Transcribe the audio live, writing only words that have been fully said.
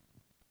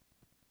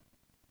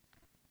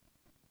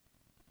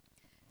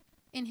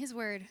In his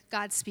word,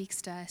 God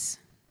speaks to us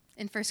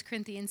in 1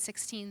 Corinthians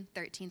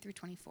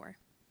 16:13-24.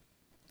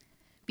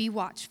 Be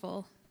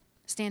watchful,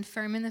 stand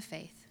firm in the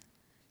faith,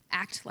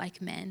 act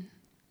like men,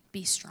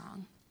 be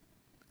strong.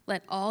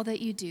 Let all that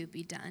you do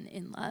be done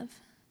in love.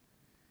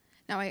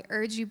 Now I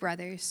urge you,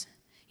 brothers,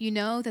 you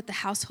know that the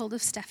household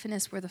of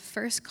Stephanas were the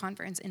first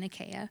converts in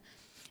Achaia,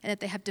 and that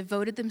they have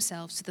devoted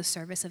themselves to the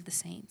service of the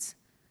saints.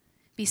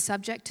 Be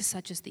subject to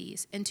such as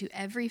these, and to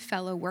every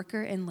fellow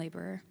worker and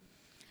laborer.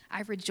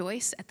 I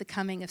rejoice at the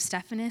coming of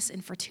Stephanas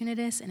and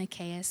Fortunatus and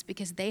Achaeus,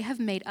 because they have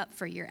made up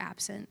for your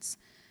absence.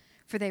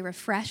 For they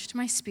refreshed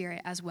my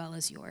spirit as well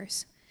as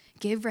yours.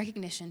 Give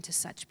recognition to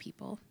such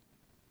people.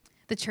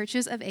 The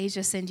churches of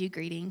Asia send you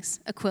greetings.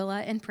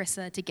 Aquila and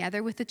Prisca,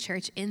 together with the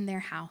church in their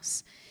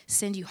house,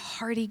 send you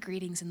hearty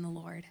greetings in the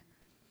Lord.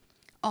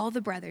 All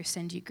the brothers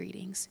send you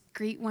greetings.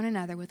 Greet one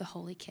another with a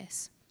holy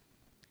kiss.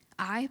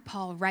 I,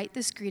 Paul, write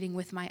this greeting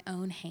with my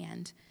own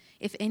hand.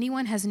 If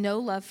anyone has no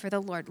love for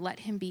the Lord,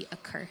 let him be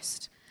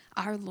accursed.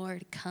 Our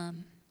Lord,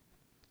 come.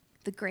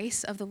 The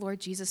grace of the Lord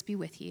Jesus be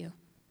with you.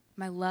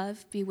 My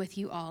love be with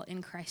you all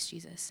in Christ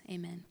Jesus.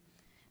 Amen.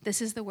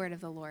 This is the word of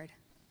the Lord.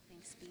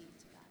 Thanks be to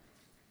God.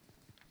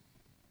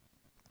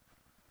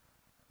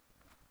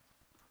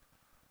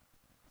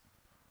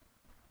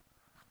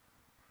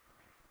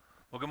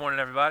 Well, good morning,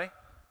 everybody.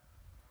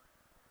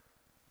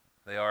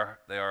 They are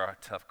a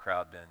tough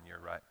crowd, Ben. You're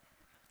right.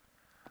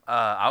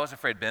 I was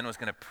afraid Ben was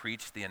going to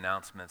preach the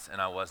announcements, and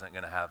I wasn't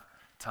going to have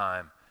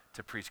time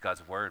to preach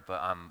God's word.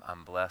 But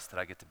I'm blessed that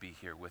I get to be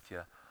here with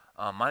you.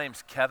 My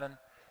name's Kevin,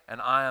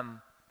 and I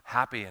am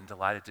happy and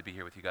delighted to be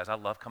here with you guys. I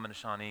love coming to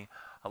Shawnee.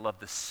 I love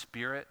the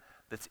spirit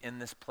that's in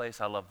this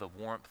place. I love the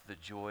warmth, the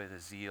joy, the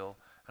zeal,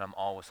 and I'm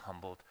always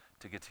humbled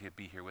to get to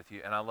be here with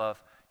you. And I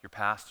love your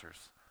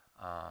pastors.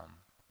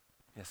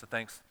 So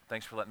thanks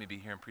for letting me be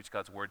here and preach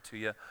God's word to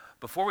you.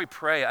 Before we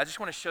pray, I just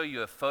want to show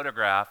you a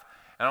photograph,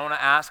 and I want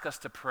to ask us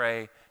to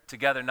pray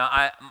together. Now,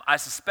 I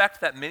suspect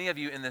that many of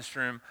you in this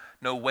room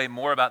know way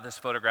more about this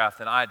photograph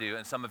than I do,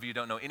 and some of you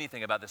don't know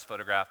anything about this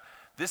photograph.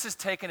 This is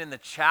taken in the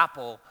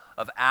chapel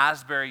of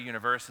Asbury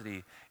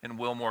University in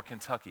Wilmore,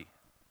 Kentucky,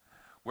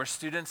 where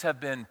students have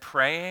been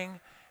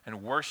praying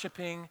and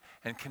worshiping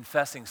and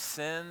confessing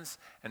sins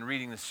and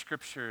reading the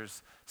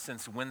scriptures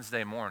since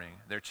Wednesday morning.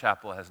 Their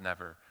chapel has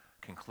never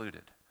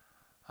concluded.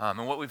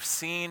 And what we've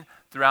seen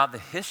throughout the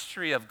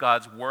history of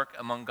God's work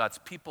among God's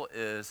people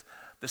is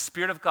the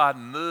Spirit of God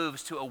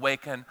moves to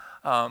awaken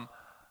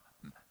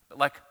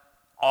like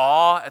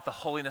awe at the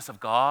holiness of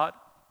God,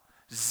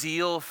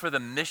 zeal for the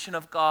mission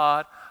of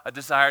God, a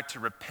desire to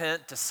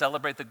repent, to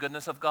celebrate the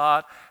goodness of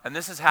God. And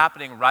this is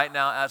happening right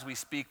now as we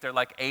speak. They're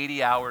like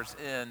 80 hours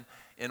in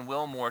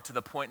Wilmore, to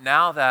the point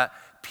now that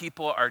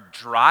people are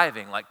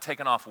driving, like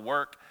taking off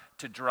work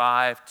to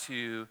drive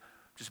to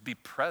just be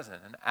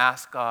present and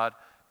ask God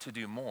to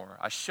do more.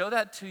 I show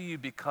that to you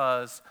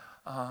because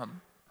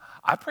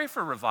I pray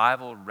for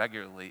revival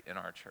regularly in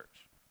our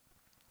church.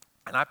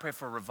 And I pray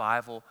for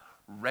revival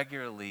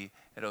regularly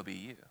at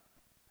OBU.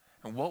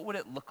 And what would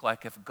it look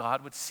like if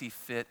God would see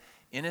fit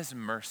in his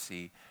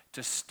mercy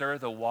to stir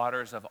the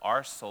waters of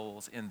our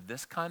souls in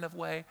this kind of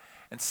way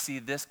and see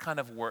this kind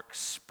of work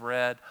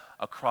spread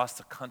across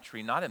the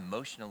country, not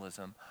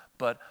emotionalism,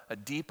 but a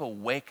deep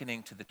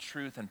awakening to the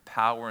truth and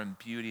power and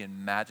beauty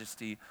and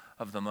majesty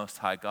of the Most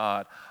High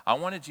God. I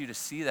wanted you to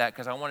see that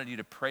because I wanted you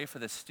to pray for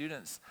the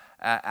students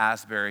at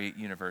Asbury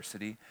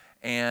University.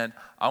 And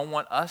I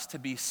want us to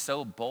be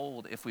so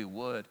bold, if we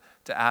would,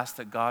 to ask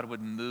that God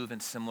would move in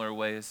similar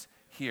ways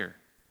here.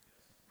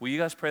 Will you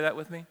guys pray that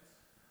with me?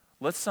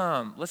 Let's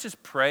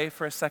just pray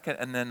for a second,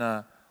 and then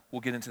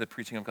we'll get into the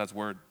preaching of God's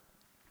word.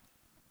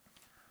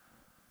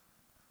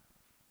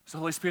 So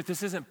Holy Spirit,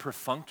 this isn't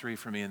perfunctory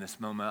for me in this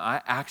moment.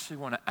 I actually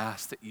want to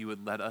ask that you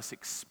would let us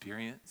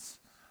experience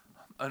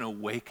an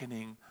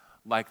awakening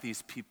like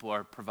these people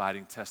are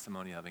providing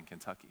testimony of in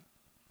Kentucky.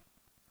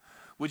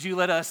 Would you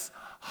let us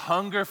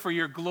hunger for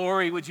your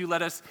glory? Would you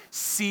let us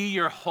see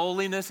your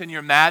holiness and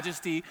your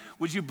majesty?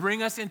 Would you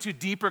bring us into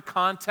deeper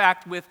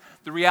contact with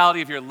the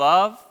reality of your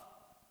love?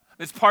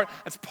 That's part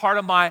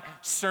of my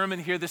sermon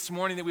here this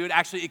morning, that we would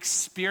actually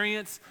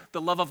experience the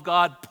love of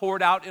God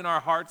poured out in our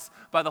hearts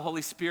by the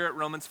Holy Spirit,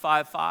 Romans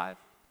 5:5.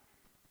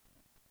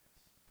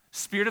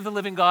 Spirit of the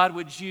living God,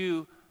 would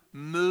you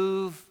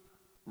move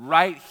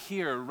right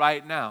here,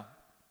 right now?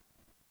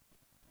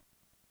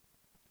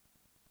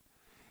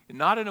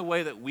 Not in a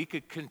way that we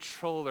could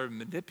control or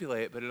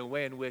manipulate, but in a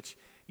way in which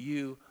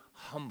you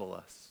humble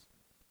us.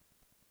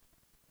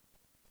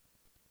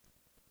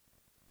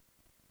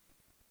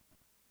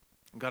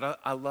 God,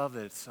 I love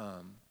that it's,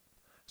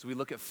 as we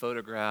look at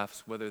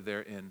photographs, whether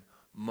they're in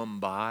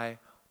Mumbai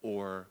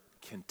or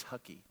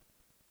Kentucky,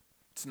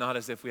 it's not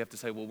as if we have to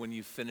say, well, when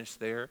you finish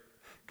there,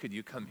 could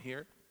you come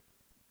here?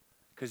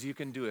 Because you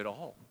can do it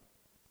all.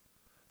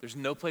 There's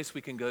no place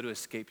we can go to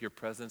escape your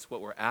presence. What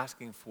we're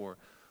asking for,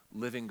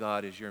 living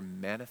God, is your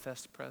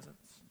manifest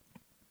presence.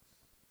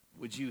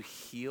 Would you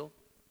heal?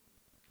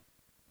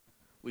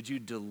 Would you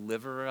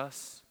deliver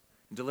us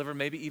Deliver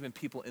maybe even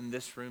people in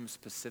this room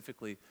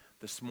specifically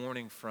this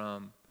morning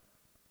from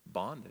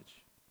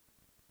bondage,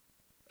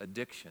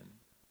 addiction,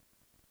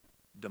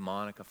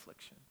 demonic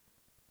affliction.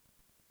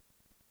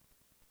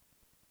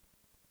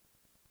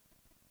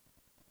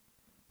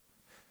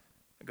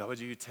 God, would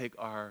you take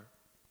our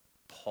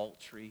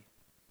paltry,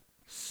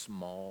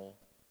 small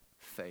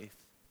faith,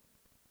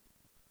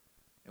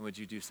 and would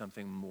you do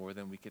something more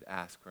than we could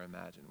ask or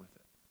imagine with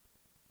it?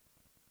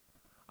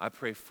 I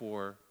pray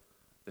for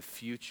the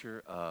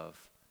future of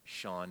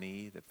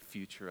Shawnee, the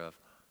future of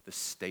the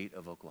state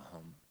of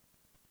Oklahoma,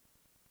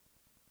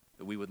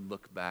 that we would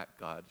look back,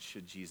 God,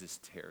 should Jesus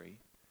tarry,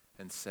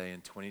 and say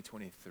in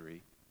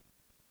 2023,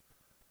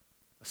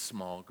 a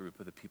small group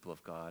of the people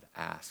of God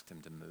asked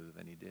him to move,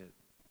 and he did.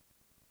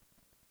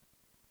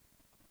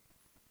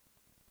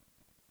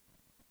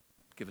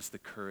 Give us the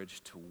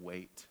courage to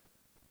wait,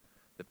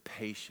 the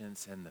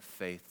patience and the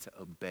faith to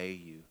obey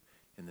you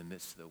in the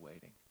midst of the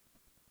waiting.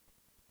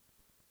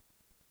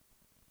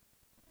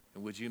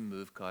 And would you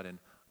move, God, in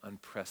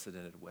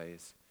unprecedented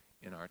ways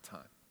in our time?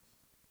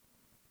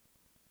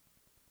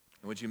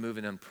 And would you move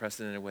in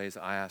unprecedented ways,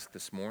 I ask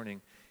this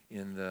morning,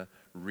 in the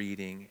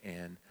reading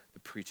and the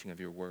preaching of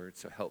your word.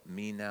 So help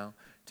me now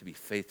to be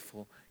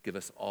faithful. Give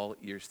us all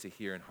ears to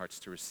hear and hearts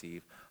to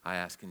receive. I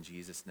ask in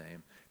Jesus'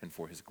 name and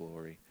for his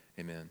glory.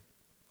 Amen.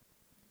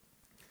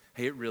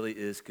 Hey, it really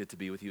is good to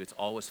be with you. It's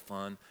always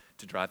fun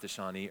to drive to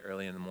Shawnee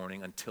early in the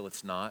morning until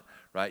it's not,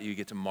 right? You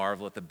get to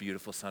marvel at the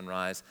beautiful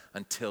sunrise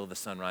until the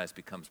sunrise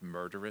becomes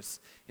murderous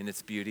in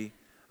its beauty,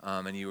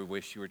 and you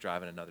wish you were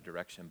driving another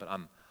direction. But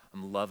I'm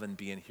loving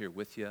being here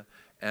with you.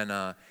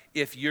 And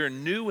if you're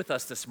new with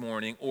us this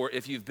morning, or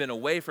if you've been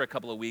away for a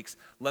couple of weeks,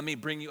 let me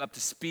bring you up to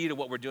speed of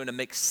what we're doing to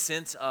make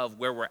sense of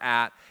where we're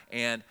at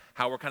and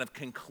how we're kind of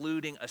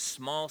concluding a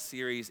small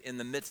series in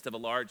the midst of a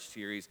large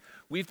series.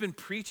 We've been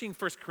preaching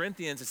 1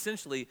 Corinthians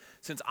essentially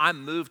since I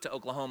moved to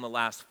Oklahoma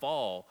last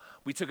fall.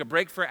 We took a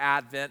break for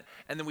Advent,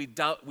 and then we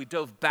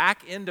dove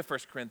back into 1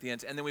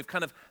 Corinthians, and then we've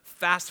kind of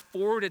fast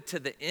forwarded to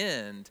the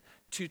end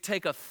to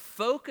take a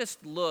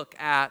focused look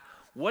at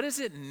what does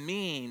it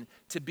mean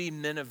to be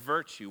men of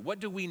virtue? What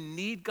do we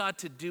need God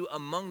to do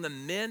among the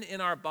men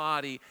in our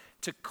body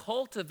to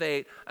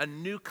cultivate a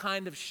new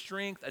kind of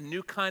strength, a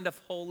new kind of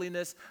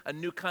holiness, a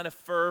new kind of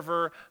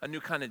fervor, a new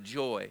kind of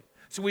joy?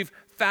 So we've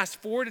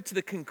fast forwarded to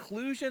the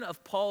conclusion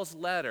of Paul's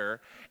letter,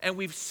 and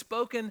we've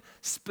spoken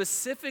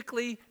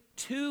specifically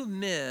to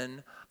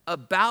men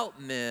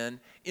about men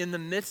in the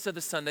midst of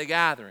the Sunday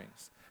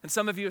gatherings. And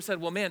some of you have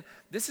said, well, man,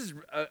 this is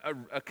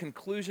a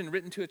conclusion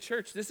written to a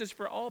church. This is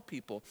for all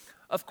people.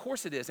 Of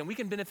course it is. And we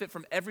can benefit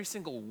from every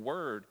single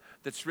word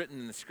that's written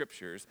in the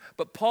scriptures.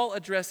 But Paul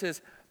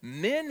addresses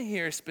men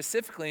here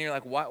specifically. And you're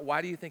like,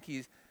 why do you think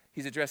he's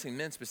addressing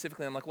men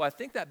specifically? I'm like, well, I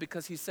think that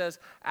because he says,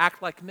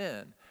 act like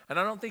men. And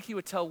I don't think he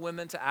would tell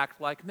women to act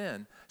like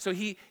men. So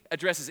he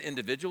addresses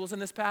individuals in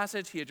this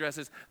passage. He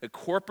addresses the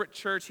corporate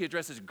church. He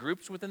addresses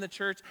groups within the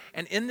church.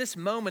 And in this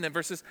moment, in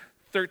verses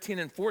 13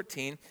 and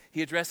 14,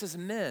 he addresses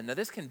men. Now,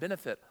 this can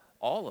benefit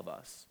all of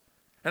us.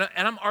 And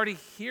I'm already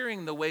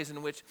hearing the ways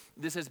in which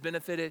this has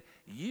benefited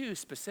you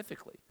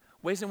specifically,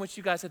 ways in which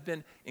you guys have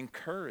been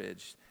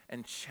encouraged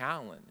and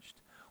challenged,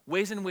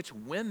 ways in which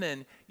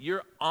women,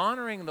 you're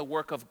honoring the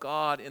work of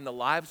God in the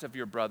lives of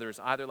your brothers,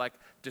 either like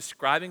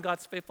describing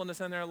God's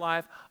faithfulness in their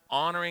life,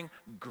 honoring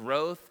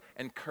growth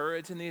and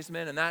courage in these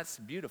men, and that's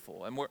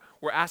beautiful. And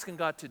we're asking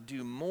God to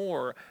do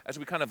more as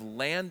we kind of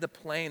land the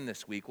plane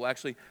this week. We'll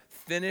actually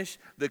finish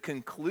the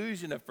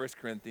conclusion of 1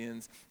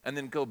 Corinthians and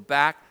then go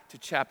back to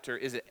chapter,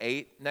 is it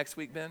 8 next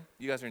week, Ben?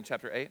 You guys are in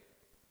chapter 8?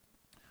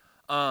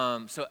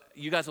 So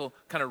you guys will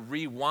kind of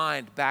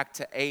rewind back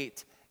to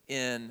 8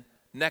 in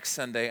next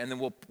Sunday, and then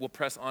we'll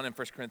press on in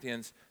 1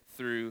 Corinthians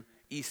through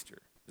Easter.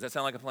 Does that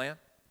sound like a plan?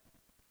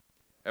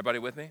 Everybody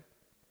with me?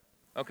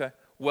 Okay.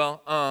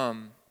 Well,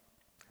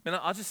 man,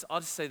 I'll just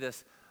say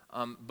this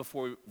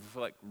before we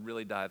like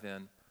really dive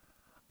in.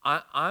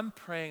 I'm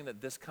praying that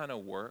this kind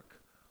of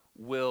work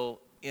will,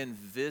 in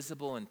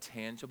visible and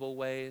tangible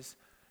ways,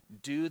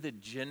 do the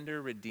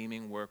gender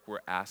redeeming work we're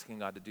asking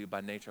God to do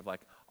by nature of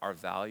like our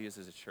values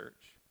as a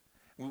church.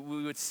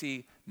 We would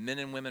see men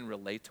and women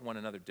relate to one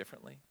another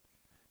differently.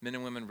 Men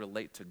and women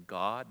relate to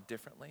God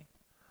differently.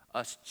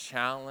 Us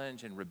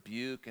challenge and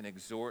rebuke and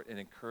exhort and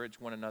encourage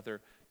one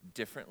another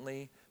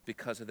differently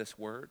because of this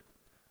word.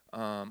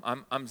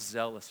 I'm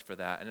zealous for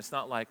that. And it's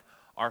not like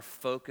our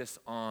focus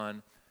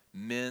on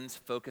men's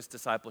focused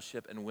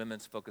discipleship and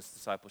women's focused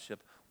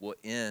discipleship will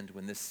end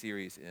when this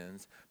series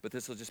ends. But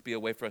this will just be a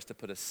way for us to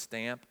put a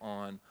stamp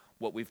on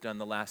what we've done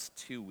the last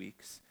 2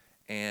 weeks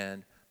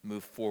and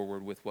move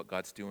forward with what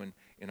God's doing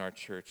in our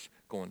church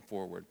going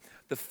forward.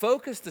 The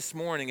focus this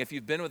morning, if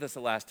you've been with us the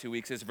last 2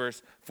 weeks, is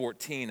verse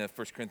 14 of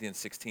 1 Corinthians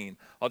 16.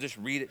 I'll just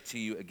read it to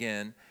you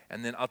again,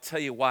 and then I'll tell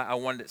you why I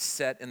wanted it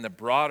set in the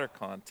broader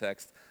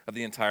context of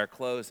the entire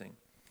closing.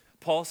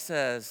 Paul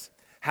says,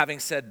 having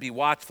said, be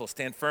watchful,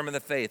 stand firm in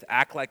the faith,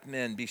 act like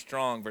men, be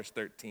strong, verse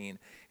 13.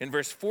 In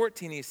verse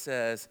 14, he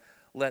says,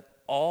 let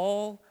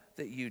all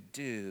that you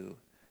do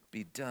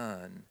be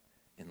done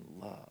in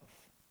love.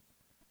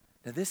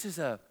 Now this is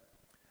a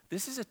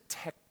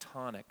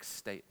tectonic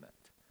statement.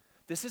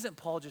 This isn't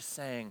Paul just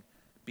saying,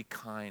 be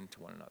kind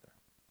to one another.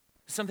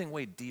 It's something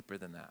way deeper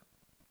than that.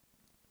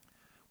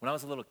 When I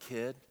was a little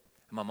kid,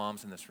 and my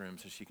mom's in this room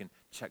so she can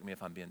check me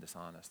if I'm being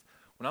dishonest.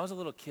 When I was a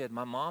little kid,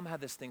 my mom had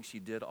this thing she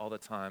did all the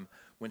time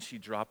when she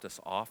dropped us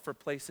off for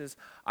places.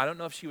 I don't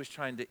know if she was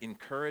trying to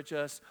encourage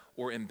us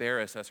or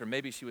embarrass us, or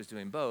maybe she was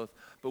doing both,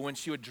 but when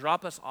she would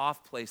drop us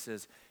off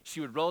places, she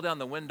would roll down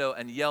the window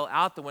and yell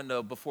out the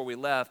window before we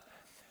left,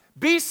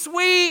 "Be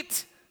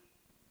sweet!"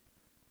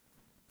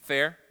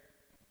 Fair?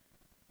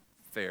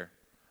 Fair.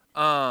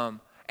 And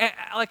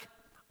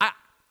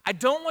I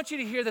don't want you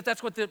to hear that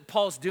that's what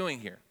Paul's doing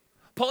here.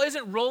 Paul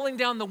isn't rolling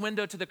down the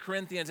window to the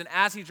Corinthians and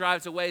as he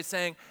drives away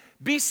saying,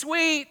 be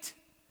sweet.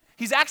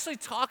 He's actually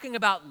talking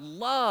about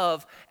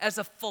love as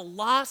a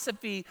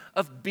philosophy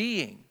of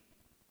being.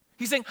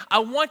 He's saying, I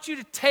want you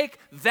to take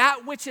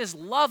that which is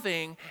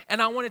loving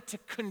and I want it to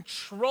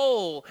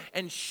control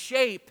and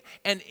shape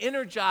and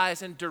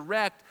energize and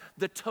direct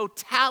the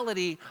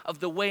totality of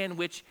the way in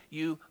which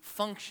you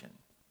function.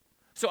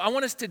 So I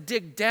want us to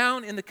dig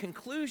down in the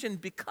conclusion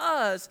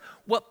because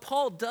what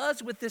Paul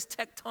does with this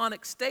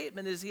tectonic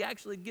statement is he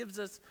actually gives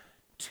us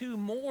two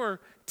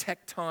more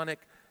tectonic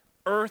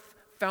earth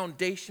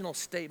foundational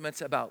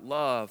statements about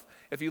love.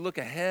 If you look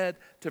ahead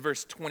to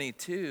verse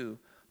 22,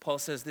 Paul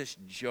says this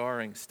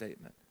jarring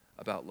statement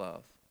about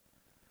love.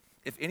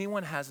 If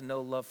anyone has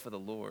no love for the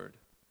Lord,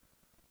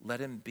 let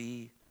him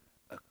be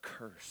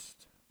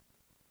accursed.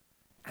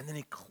 And then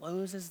he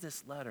closes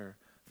this letter,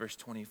 verse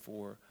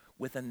 24,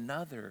 with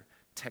another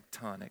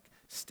tectonic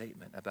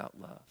statement about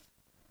love.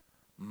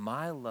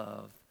 My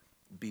love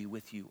be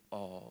with you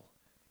all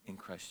in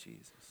Christ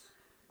Jesus.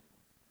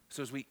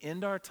 So as we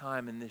end our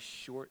time in this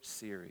short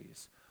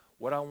series,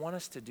 what I want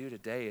us to do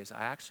today is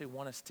I actually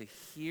want us to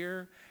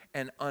hear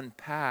and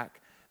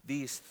unpack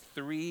these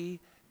three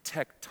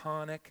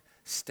tectonic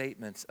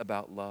statements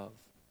about love.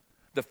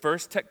 The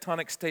first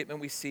tectonic statement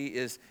we see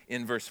is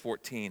in verse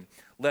 14.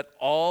 Let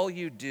all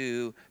you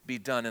do be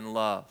done in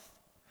love.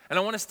 And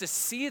I want us to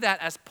see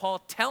that as Paul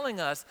telling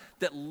us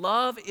that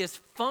love is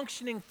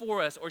functioning for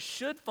us or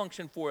should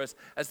function for us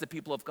as the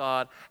people of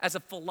God as a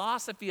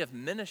philosophy of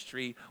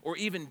ministry or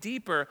even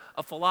deeper,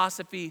 a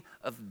philosophy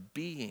of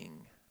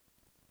being.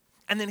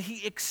 And then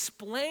he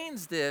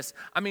explains this,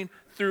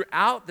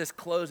 throughout this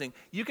closing.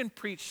 You can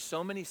preach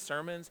so many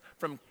sermons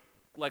from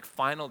like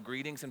final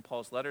greetings in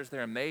Paul's letters.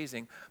 They're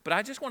amazing. But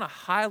I just want to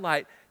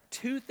highlight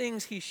two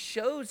things he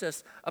shows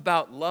us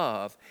about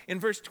love. In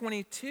verse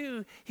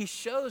 22, he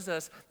shows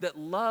us that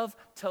love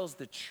tells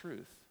the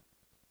truth.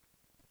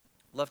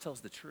 Love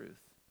tells the truth.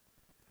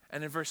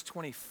 And in verse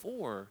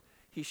 24,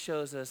 he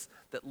shows us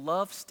that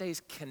love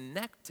stays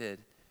connected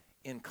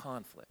in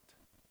conflict.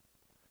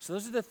 So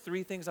those are the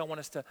three things I want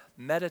us to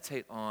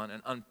meditate on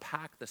and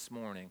unpack this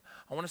morning.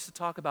 I want us to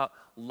talk about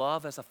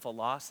love as a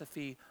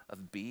philosophy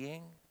of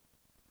being.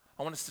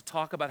 I want us to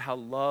talk about how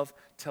love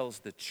tells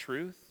the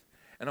truth.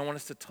 And I want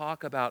us to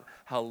talk about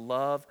how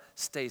love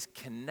stays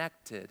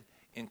connected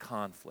in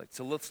conflict.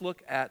 So let's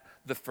look at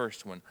the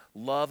first one.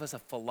 Love as a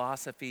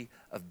philosophy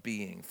of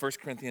being. 1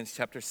 Corinthians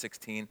chapter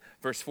 16,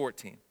 verse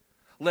 14.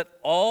 Let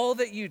all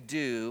that you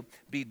do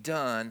be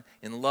done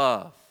in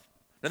love.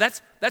 Now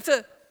that's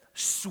a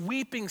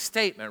sweeping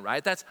statement,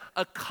 right? That's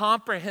a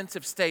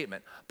comprehensive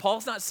statement.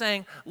 Paul's not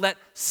saying let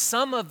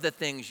some of the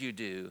things you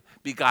do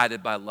be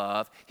guided by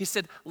love. He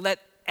said let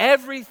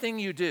everything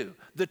you do,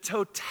 the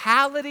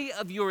totality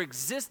of your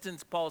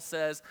existence, Paul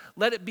says,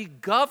 let it be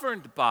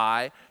governed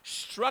by,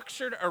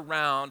 structured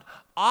around,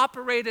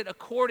 operated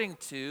according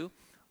to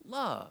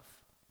love.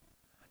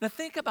 Now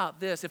think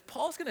about this. If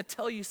Paul's going to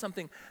tell you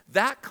something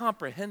that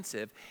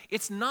comprehensive,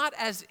 it's not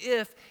as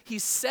if he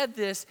said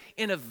this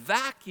in a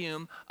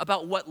vacuum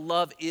about what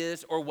love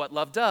is or what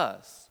love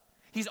does.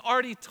 He's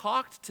already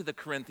talked to the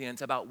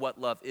Corinthians about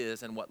what love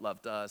is and what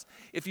love does.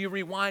 If you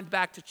rewind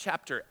back to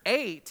chapter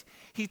 8,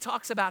 he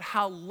talks about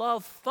how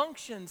love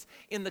functions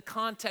in the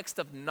context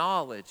of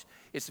knowledge.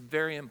 It's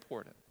very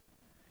important.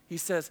 He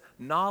says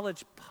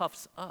knowledge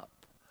puffs up,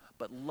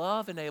 but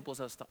love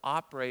enables us to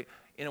operate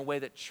in a way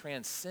that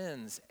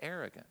transcends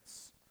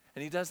arrogance.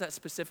 And he does that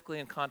specifically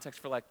in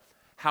context for like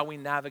how we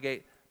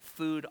navigate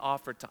food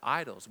offered to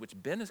idols, which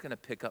Ben is going to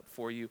pick up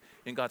for you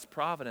in God's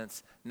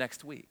providence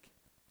next week.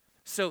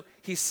 So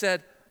he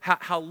said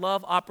how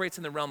love operates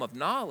in the realm of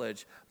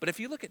knowledge. But if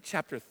you look at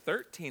chapter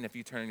 13, if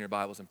you turn in your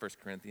Bibles in 1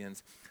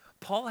 Corinthians,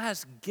 Paul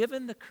has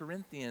given the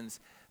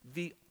Corinthians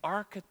the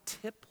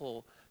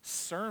archetypal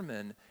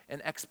sermon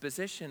and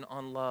exposition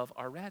on love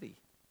already.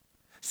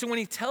 So when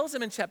he tells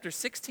them in chapter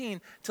 16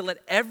 to let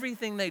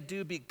everything they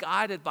do be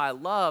guided by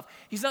love,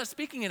 he's not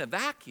speaking in a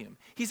vacuum.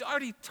 He's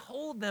already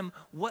told them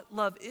what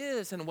love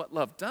is and what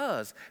love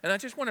does. And I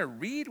just want to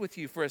read with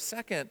you for a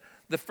second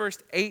the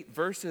first 8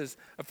 verses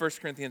of 1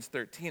 Corinthians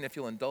 13, if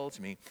you'll indulge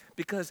me,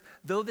 because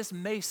though this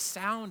may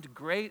sound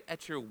great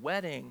at your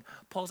wedding,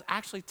 Paul's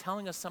actually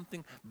telling us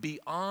something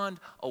beyond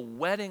a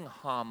wedding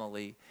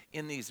homily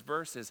in these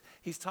verses.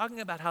 He's talking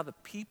about how the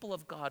people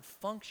of God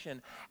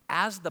function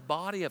as the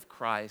body of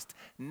Christ,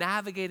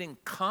 navigating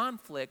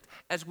conflict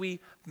as we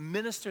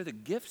minister the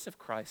gifts of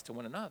Christ to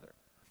one another.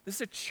 This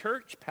is a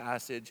church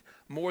passage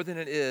more than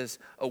it is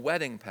a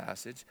wedding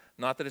passage.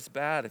 Not that it's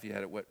bad if you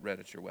had it read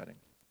at your wedding.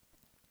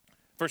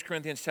 1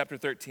 Corinthians chapter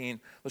 13,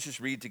 let's just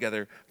read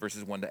together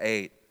verses 1 to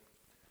 8.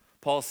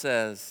 Paul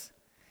says,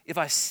 if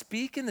I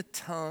speak in the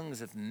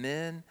tongues of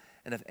men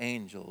and of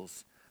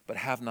angels, but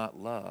have not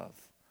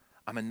love,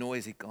 I'm a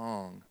noisy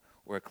gong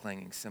or a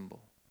clanging cymbal.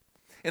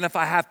 And if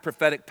I have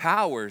prophetic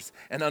powers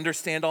and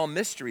understand all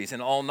mysteries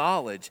and all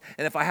knowledge,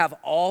 and if I have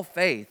all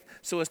faith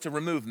so as to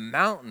remove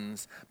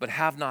mountains, but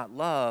have not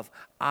love,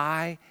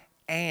 I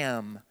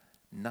am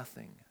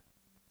nothing.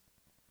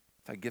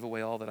 If I give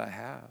away all that I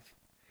have,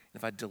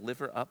 if I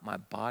deliver up my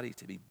body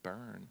to be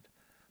burned,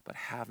 but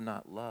have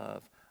not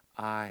love,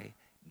 I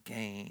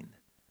gain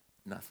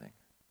nothing.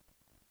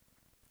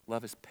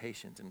 Love is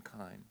patient and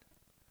kind.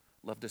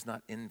 Love does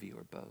not envy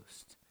or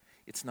boast.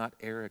 It's not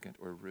arrogant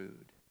or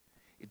rude.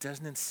 It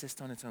doesn't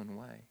insist on its own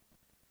way.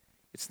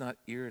 It's not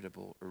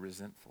irritable or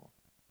resentful.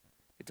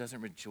 It doesn't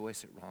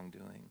rejoice at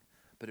wrongdoing,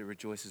 but it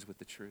rejoices with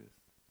the truth.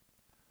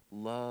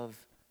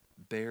 Love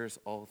bears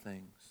all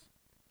things.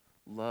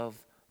 Love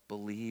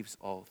believes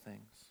all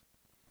things.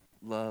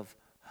 Love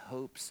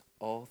hopes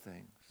all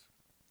things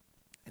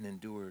and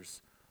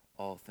endures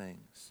all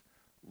things.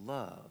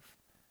 Love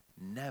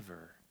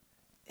never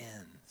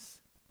ends.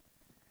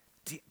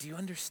 Do you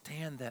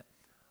understand that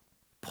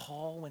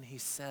Paul, when he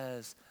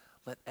says,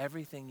 let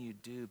everything you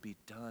do be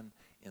done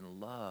in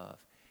love,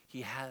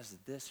 he has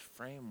this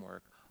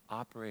framework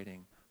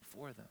operating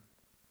for them.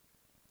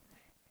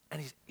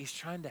 And he's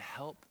trying to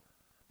help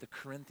the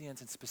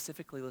Corinthians, and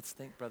specifically, let's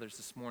think, brothers,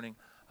 this morning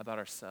about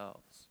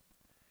ourselves.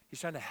 He's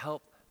trying to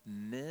help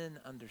men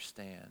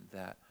understand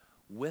that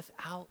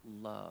without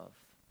love,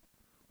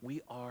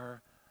 we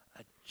are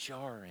a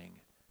jarring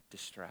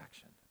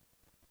distraction.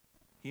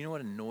 You know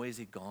what a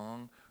noisy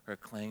gong or a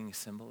clanging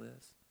cymbal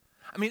is?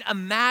 I mean,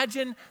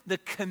 imagine the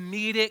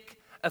comedic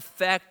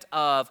effect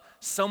of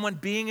someone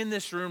being in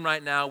this room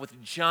right now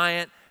with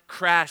giant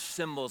crash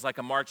cymbals like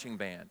a marching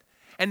band,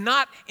 and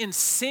not in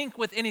sync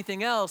with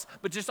anything else,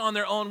 but just on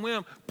their own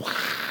whim.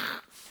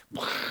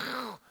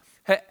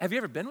 Have you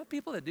ever been with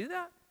people that do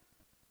that?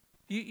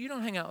 You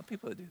don't hang out with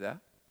people that do that.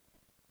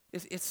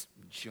 It's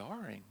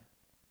jarring.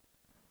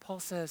 Paul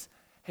says,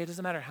 hey, it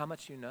doesn't matter how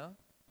much you know.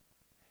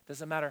 It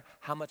doesn't matter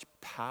how much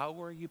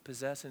power you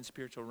possess in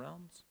spiritual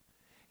realms.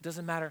 It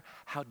doesn't matter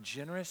how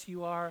generous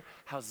you are,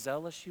 how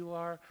zealous you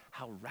are,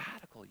 how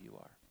radical you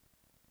are.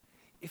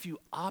 If you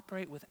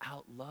operate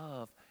without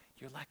love,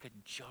 you're like a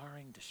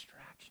jarring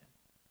distraction.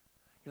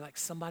 You're like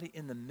somebody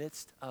in the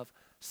midst of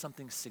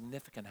something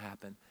significant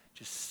happen,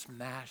 just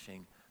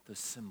smashing those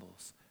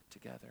cymbals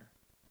together.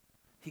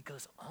 He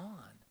goes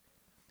on.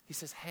 He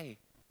says, hey,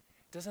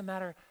 it doesn't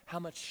matter how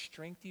much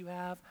strength you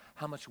have,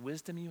 how much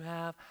wisdom you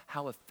have,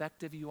 how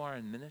effective you are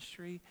in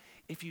ministry.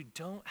 If you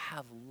don't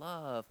have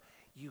love,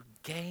 you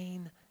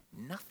gain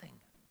nothing.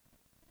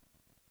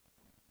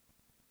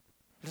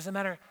 It doesn't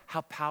matter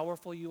how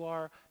powerful you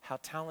are, how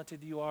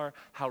talented you are,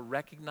 how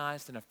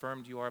recognized and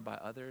affirmed you are by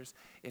others.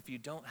 If you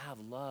don't have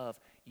love,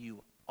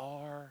 you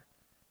are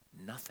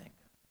nothing.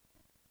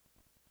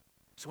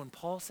 So when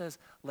Paul says,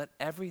 let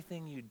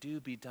everything you do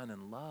be done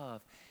in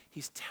love,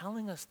 he's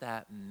telling us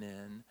that,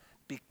 men,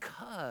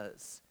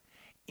 because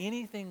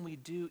anything we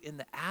do in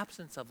the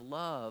absence of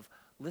love,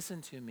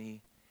 listen to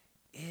me,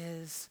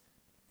 is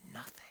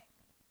nothing.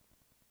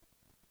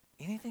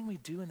 Anything we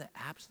do in the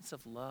absence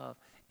of love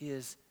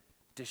is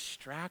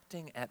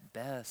distracting at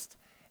best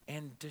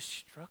and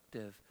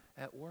destructive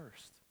at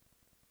worst.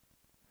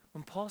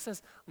 When Paul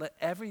says, let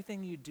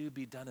everything you do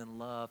be done in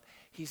love,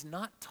 he's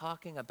not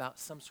talking about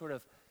some sort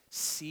of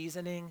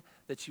seasoning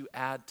that you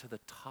add to the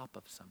top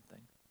of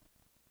something,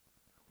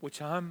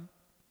 which I'm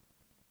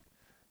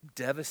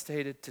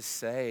devastated to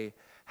say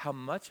how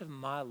much of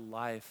my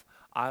life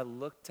I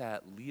looked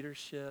at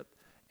leadership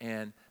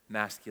and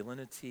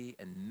masculinity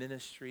and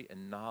ministry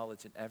and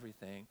knowledge and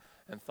everything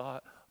and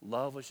thought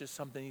love was just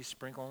something you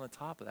sprinkle on the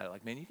top of that.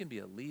 Like, man, you can be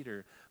a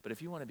leader, but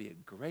if you want to be a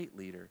great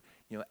leader,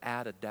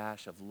 add a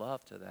dash of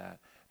love to that,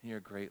 and you're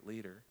a great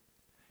leader.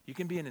 You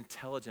can be an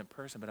intelligent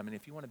person, but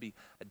if you want to be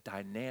a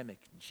dynamic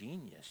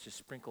genius, just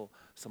sprinkle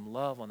some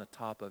love on the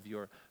top of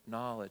your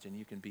knowledge and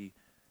you can be,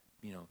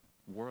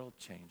 world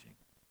changing.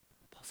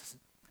 Paul says,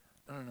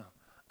 no.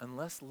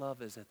 Unless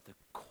love is at the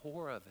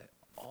core of it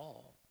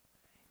all,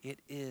 it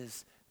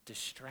is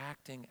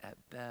distracting at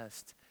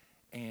best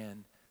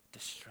and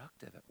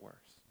destructive at worst.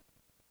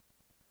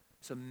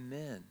 So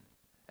men,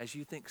 as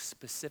you think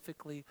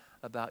specifically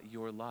about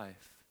your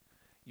life,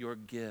 your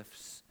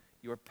gifts,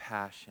 your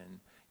passion,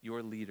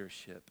 your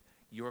leadership,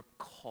 your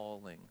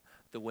calling,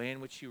 the way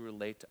in which you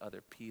relate to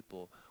other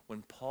people.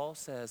 When Paul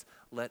says,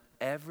 let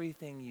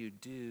everything you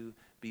do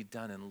be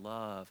done in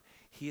love,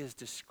 he is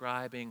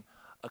describing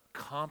a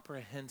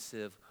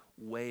comprehensive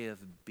way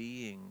of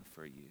being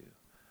for you,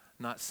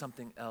 not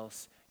something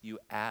else you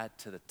add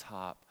to the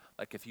top.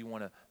 Like if you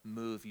want to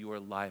move your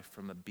life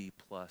from a B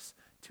plus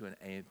to an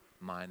A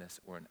minus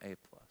or an A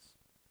plus.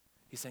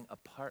 He's saying,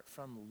 apart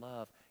from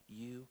love,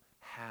 you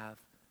have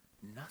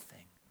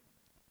nothing.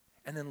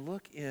 And then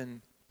look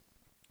in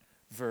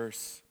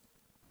verse,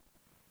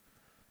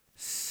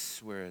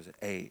 where is it?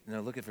 8.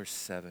 No, look at verse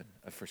 7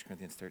 of 1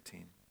 Corinthians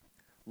 13.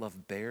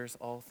 Love bears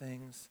all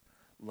things.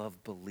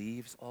 Love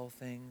believes all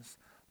things.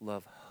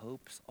 Love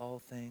hopes all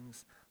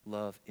things.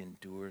 Love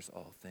endures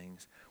all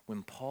things.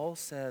 When Paul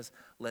says,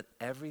 let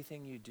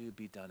everything you do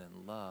be done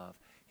in love,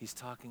 he's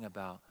talking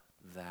about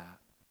that.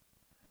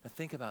 Now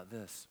think about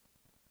this.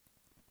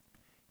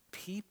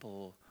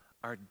 People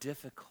are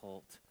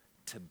difficult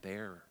to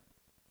bear.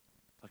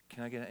 Like,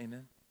 can I get an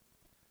amen?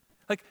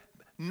 Like,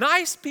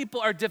 nice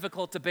people are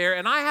difficult to bear,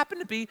 and I happen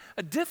to be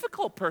a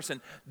difficult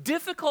person.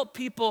 Difficult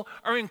people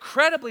are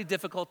incredibly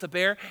difficult to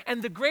bear,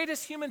 and the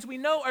greatest humans we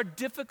know are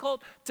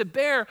difficult to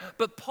bear.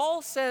 But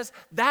Paul says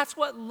that's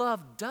what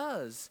love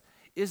does,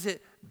 is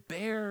it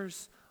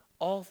bears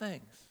all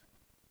things.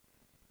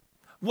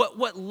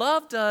 What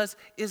love does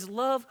is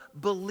love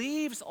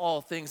believes all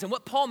things. And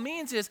what Paul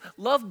means is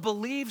love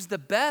believes the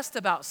best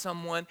about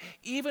someone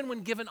even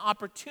when given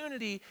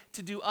opportunity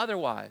to do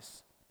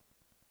otherwise.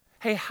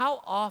 Hey,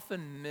 how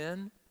often,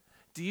 men,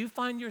 do you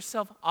find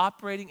yourself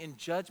operating in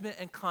judgment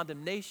and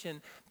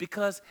condemnation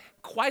because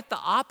quite the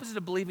opposite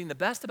of believing the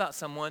best about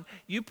someone,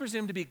 you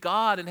presume to be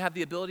God and have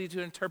the ability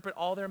to interpret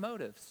all their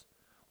motives?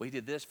 Well, he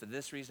did this for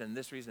this reason, and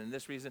this reason, and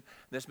this reason.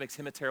 This makes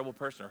him a terrible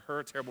person or her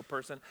a terrible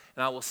person,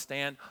 and I will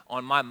stand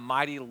on my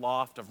mighty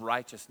loft of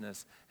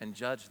righteousness and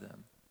judge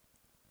them.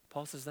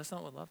 Paul says that's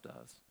not what love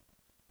does.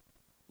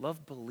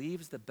 Love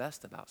believes the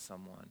best about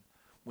someone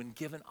when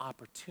given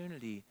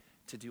opportunity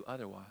to do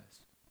otherwise.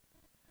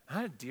 I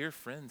had a dear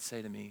friend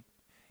say to me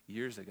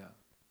years ago,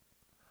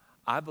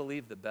 I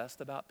believe the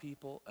best about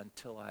people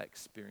until I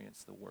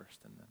experience the worst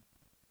in them.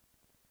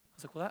 I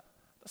was like, well,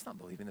 that's not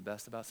believing the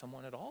best about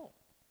someone at all.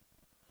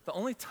 The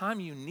only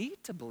time you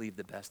need to believe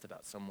the best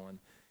about someone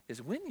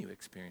is when you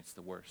experience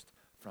the worst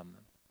from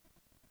them.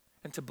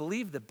 And to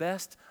believe the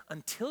best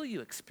until you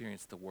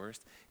experience the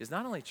worst is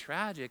not only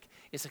tragic,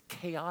 it's a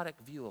chaotic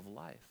view of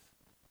life.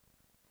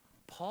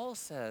 Paul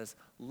says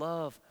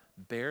love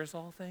bears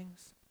all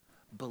things,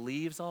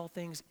 believes all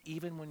things,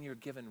 even when you're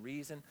given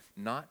reason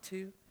not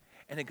to.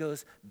 And it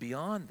goes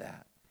beyond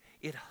that.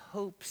 It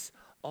hopes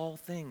all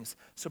things.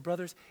 So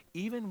brothers,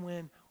 even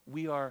when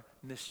we are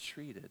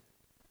mistreated,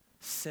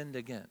 sinned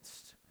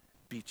against,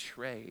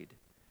 betrayed,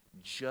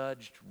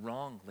 judged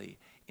wrongly,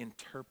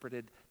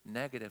 interpreted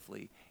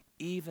negatively,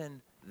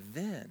 even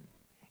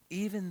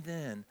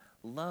then,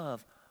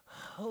 love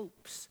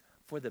hopes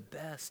for the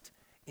best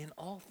in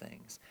all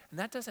things. And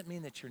that doesn't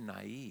mean that you're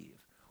naive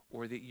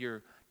or that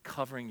you're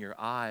covering your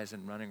eyes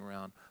and running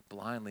around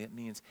blindly. It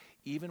means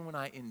even when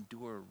I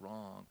endure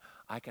wrong,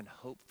 I can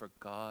hope for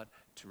God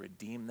to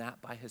redeem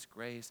that by his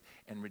grace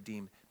and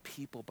redeem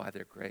people by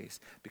their grace,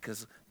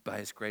 because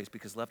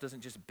love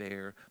doesn't just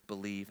bear,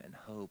 believe, and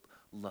hope.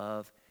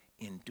 Love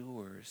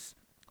endures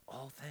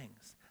all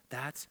things.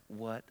 That's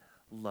what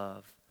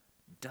love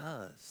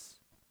does.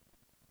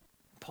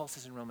 Paul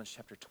says in Romans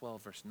chapter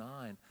 12, verse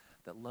 9,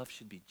 that love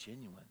should be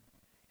genuine.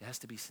 It has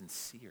to be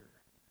sincere.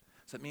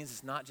 So it means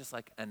it's not just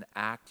like an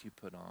act you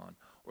put on,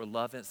 or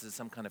love is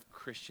some kind of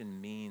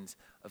Christian means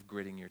of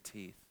gritting your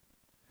teeth.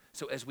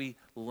 So as we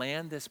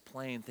land this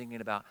plane thinking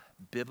about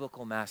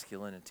biblical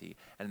masculinity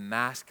and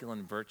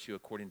masculine virtue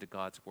according to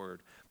God's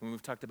word, when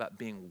we've talked about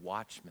being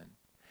watchmen,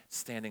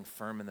 standing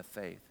firm in the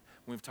faith,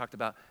 when we've talked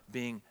about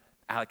being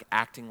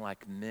acting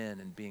like men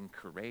and being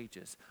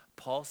courageous,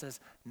 Paul says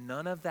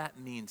none of that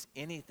means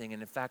anything.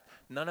 And in fact,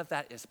 none of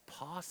that is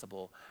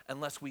possible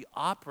unless we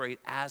operate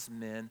as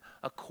men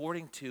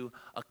according to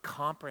a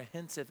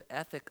comprehensive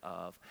ethic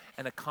of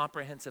and a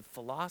comprehensive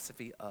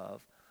philosophy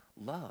of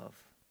love.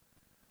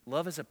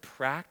 Love is a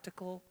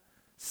practical,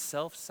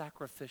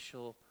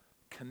 self-sacrificial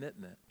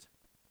commitment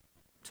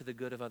to the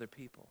good of other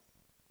people,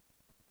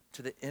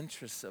 to the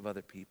interests of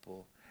other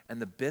people,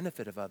 and the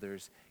benefit of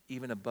others,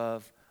 even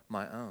above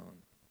my own.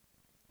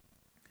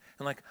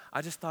 And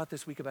I just thought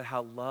this week about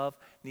how love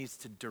needs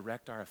to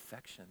direct our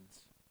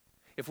affections.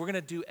 If we're going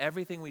to do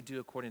everything we do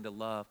according to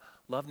love,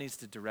 love needs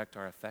to direct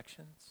our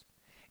affections.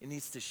 It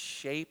needs to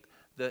shape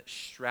the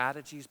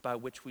strategies by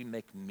which we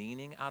make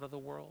meaning out of the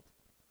world.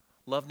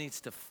 Love needs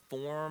to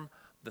form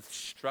the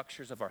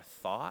structures of our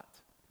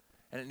thought,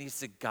 and it needs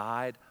to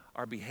guide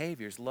our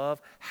behaviors.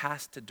 Love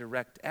has to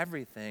direct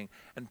everything.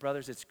 And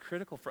brothers, it's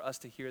critical for us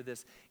to hear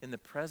this in the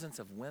presence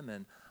of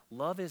women.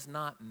 Love is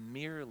not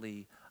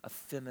merely a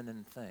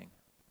feminine thing.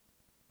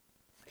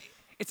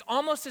 It's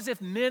almost as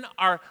if men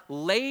are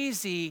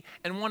lazy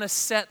and want to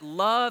set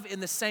love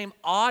in the same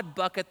odd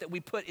bucket that we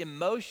put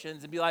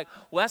emotions and be like,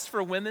 well, that's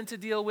for women to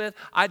deal with.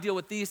 I deal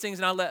with these things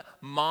and I let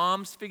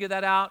moms figure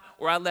that out,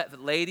 or I let the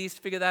ladies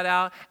figure that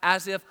out,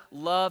 as if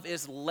love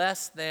is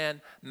less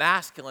than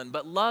masculine.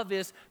 But love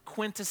is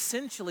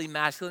quintessentially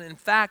masculine. In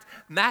fact,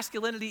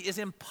 masculinity is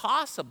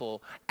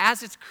impossible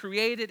as it's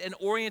created and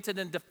oriented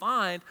and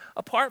defined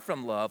apart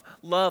from love.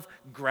 Love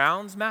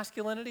grounds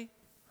masculinity.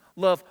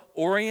 Love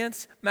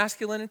orients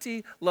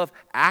masculinity. Love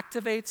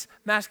activates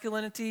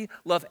masculinity.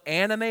 Love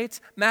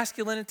animates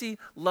masculinity.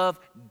 Love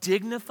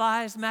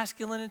dignifies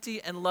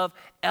masculinity. And love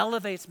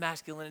elevates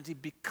masculinity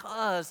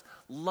because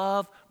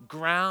love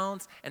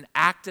grounds and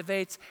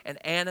activates and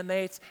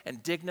animates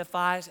and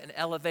dignifies and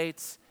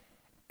elevates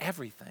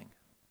everything.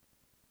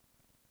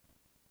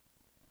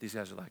 These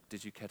guys are like,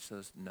 did you catch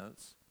those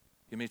notes?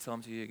 You want me to tell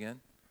them to you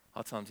again?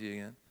 I'll tell them to you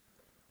again.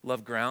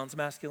 Love grounds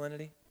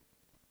masculinity.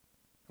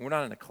 We're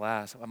not in a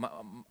class.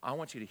 I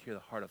want you to hear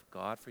the heart of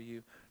God for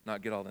you,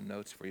 not get all the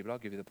notes for you, but I'll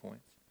give you the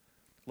points.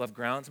 Love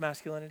grounds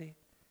masculinity.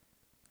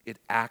 It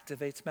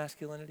activates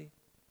masculinity.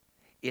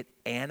 It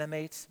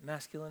animates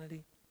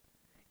masculinity.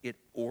 It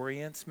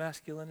orients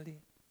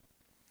masculinity.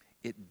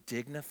 It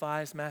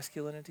dignifies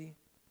masculinity.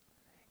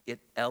 It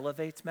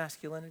elevates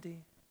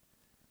masculinity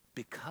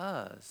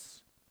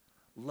because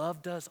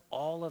love does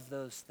all of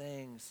those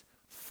things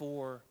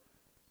for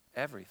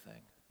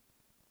everything.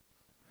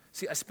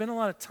 See, I spent a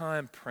lot of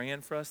time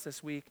praying for us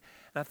this week,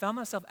 and I found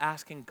myself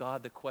asking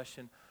God the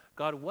question,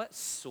 God, what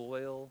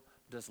soil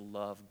does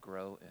love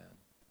grow in?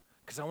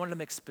 Because I wanted to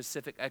make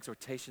specific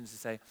exhortations to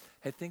say,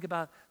 hey, think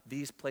about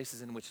these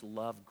places in which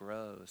love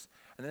grows.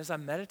 And then as I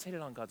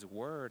meditated on God's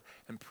word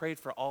and prayed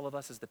for all of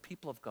us as the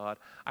people of God,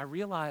 I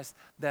realized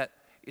that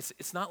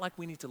it's not like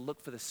we need to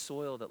look for the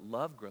soil that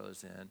love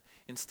grows in.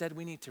 Instead,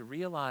 we need to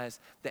realize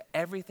that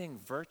everything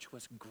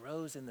virtuous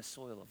grows in the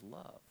soil of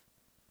love.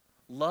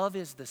 Love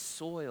is the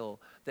soil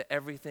that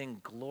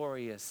everything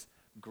glorious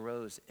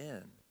grows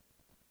in.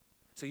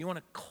 So you want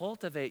to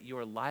cultivate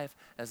your life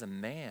as a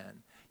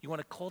man. You want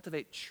to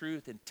cultivate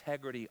truth,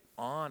 integrity,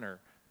 honor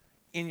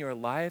in your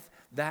life.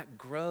 That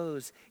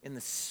grows in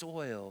the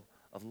soil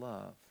of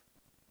love.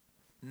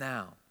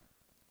 Now,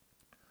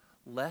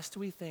 lest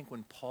we think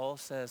when Paul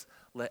says,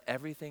 let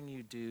everything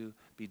you do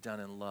be done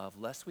in love,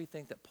 lest we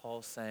think that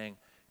Paul's saying,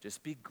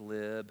 just be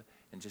glib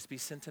and just be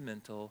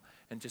sentimental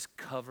and just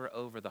cover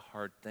over the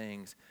hard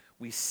things.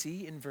 We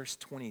see in verse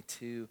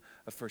 22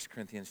 of 1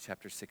 Corinthians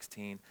chapter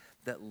 16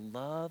 that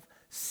love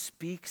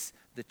speaks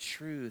the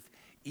truth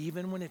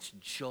even when it's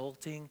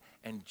jolting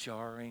and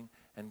jarring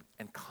and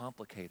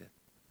complicated.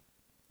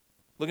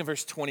 Look at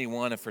verse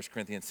 21 of 1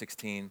 Corinthians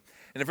 16.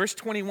 And in verse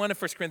 21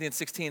 of 1 Corinthians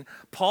 16,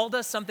 Paul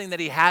does something that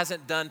he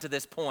hasn't done to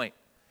this point.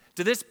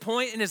 To this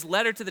point in his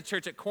letter to the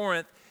church at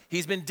Corinth,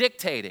 he's been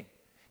dictating.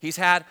 He's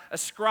had a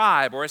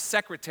scribe or a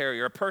secretary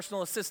or a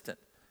personal assistant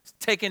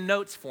taking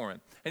notes for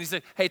him. And he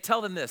said, hey,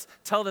 tell them this,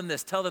 tell them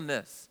this, tell them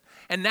this.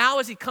 And now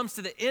as he comes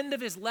to the end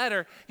of his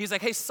letter, he's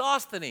like, hey,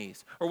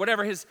 Sosthenes, or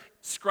whatever his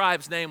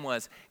scribe's name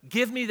was,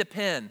 give me the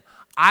pen.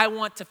 I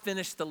want to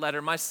finish the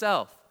letter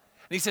myself.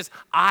 And he says,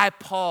 I,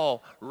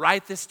 Paul,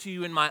 write this to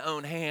you in my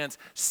own hands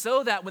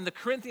so that when the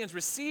Corinthians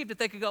received it,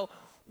 they could go,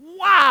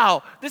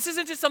 wow, this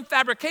isn't just some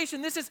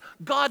fabrication. This is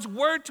God's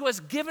word to us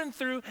given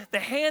through the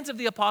hands of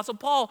the Apostle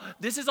Paul.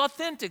 This is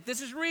authentic.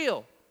 This is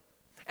real.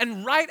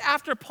 And right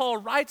after Paul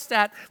writes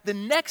that, the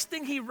next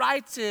thing he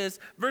writes is,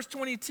 verse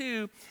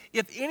 22,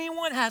 if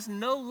anyone has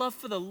no love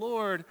for the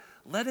Lord,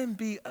 let him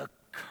be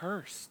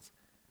accursed.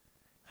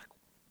 Like,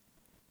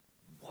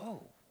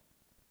 whoa.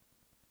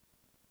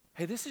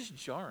 Hey, this is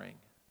jarring.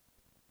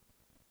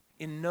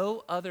 In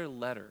no other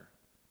letter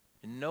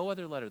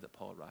that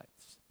Paul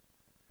writes,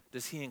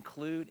 does he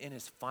include in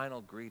his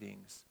final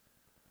greetings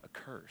a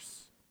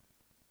curse?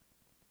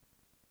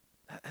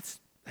 That's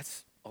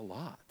a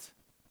lot.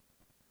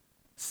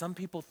 Some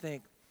people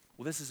think,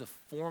 well, this is a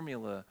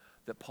formula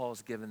that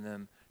Paul's given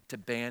them to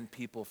ban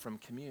people from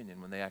communion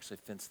when they actually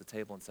fence the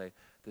table and say,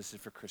 this is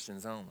for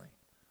Christians only.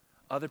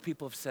 Other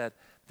people have said,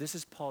 this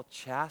is Paul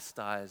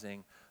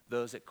chastising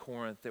those at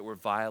Corinth that were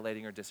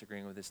violating or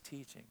disagreeing with his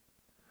teaching.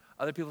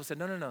 Other people have said,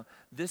 no.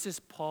 This is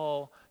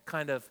Paul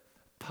kind of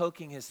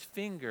poking his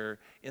finger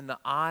in the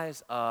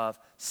eyes of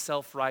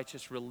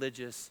self-righteous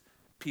religious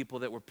people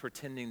that were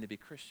pretending to be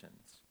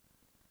Christians.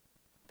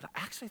 But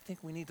I actually think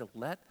we need to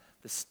let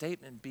the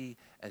statement be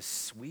as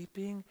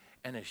sweeping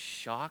and as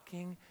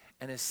shocking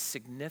and as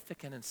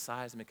significant and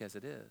seismic as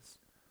it is.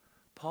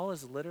 Paul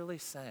is literally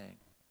saying,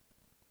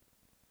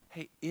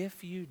 hey,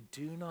 if you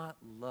do not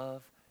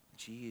love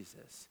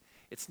Jesus,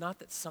 it's not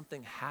that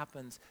something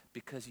happens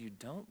because you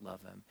don't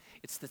love him.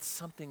 It's that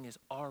something is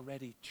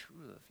already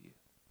true of you.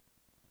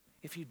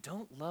 If you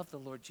don't love the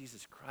Lord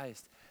Jesus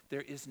Christ, there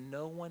is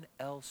no one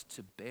else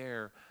to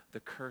bear the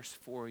curse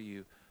for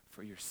you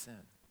for your sin.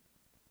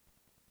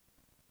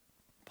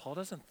 Paul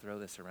doesn't throw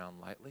this around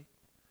lightly,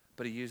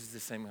 But he uses the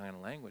same kind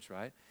of language,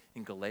 right?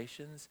 In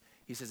Galatians,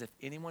 he says, if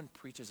anyone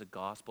preaches a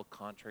gospel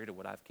contrary to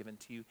what I've given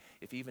to you,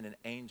 if even an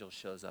angel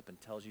shows up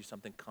and tells you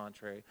something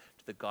contrary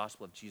to the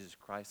gospel of Jesus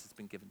Christ that's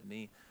been given to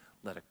me,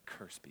 let a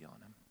curse be on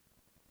him.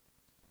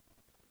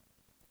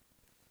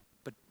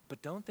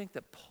 But don't think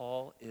that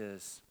Paul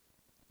is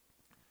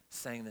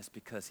saying this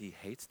because he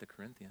hates the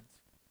Corinthians.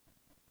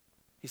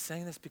 He's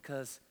saying this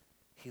because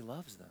he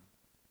loves them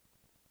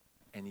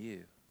and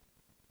you.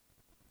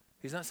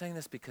 He's not saying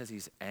this because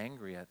he's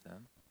angry at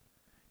them.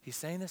 He's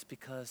saying this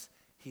because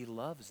he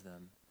loves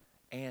them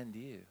and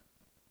you.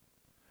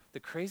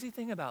 The crazy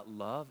thing about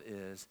love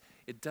is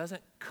it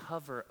doesn't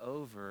cover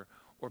over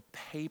or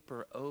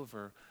paper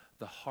over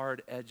the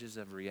hard edges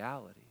of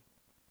reality.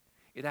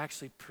 It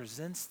actually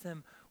presents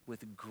them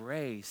with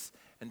grace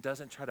and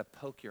doesn't try to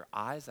poke your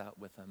eyes out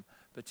with them,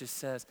 but just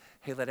says,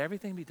 hey, let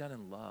everything be done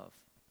in love.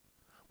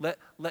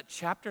 Let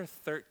chapter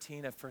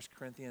 13 of 1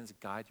 Corinthians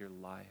guide your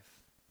life.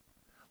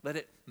 Let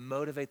it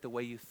motivate the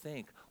way you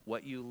think,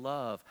 what you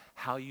love,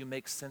 how you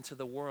make sense of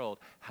the world,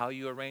 how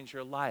you arrange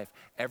your life,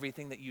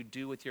 everything that you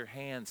do with your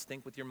hands,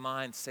 think with your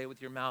mind, say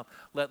with your mouth.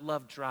 Let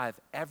love drive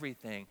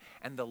everything.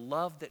 And the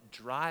love that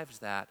drives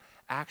that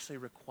actually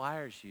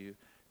requires you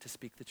to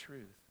speak the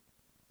truth.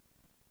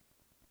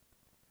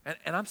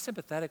 And I'm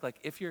sympathetic, like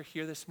if you're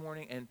here this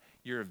morning and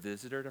you're a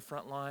visitor to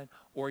Frontline,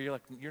 or you're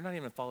not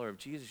even a follower of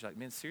Jesus, you're like,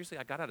 man, seriously,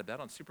 I got out of bed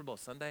on Super Bowl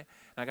Sunday, and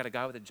I got a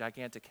guy with a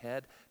gigantic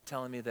head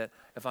telling me that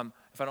if I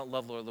don't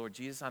love Lord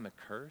Jesus, I'm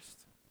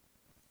accursed.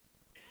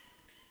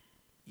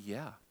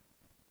 Yeah.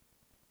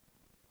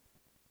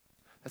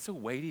 That's a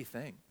weighty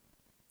thing.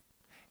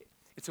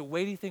 It's a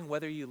weighty thing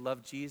whether you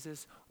love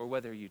Jesus or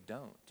whether you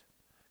don't.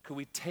 Could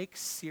we take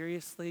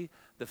seriously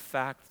the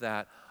fact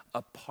that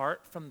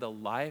apart from the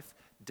life,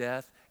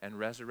 death, and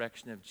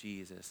resurrection of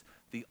Jesus,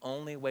 the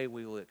only way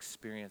we will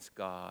experience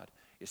God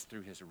is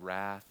through his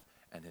wrath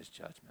and his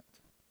judgment?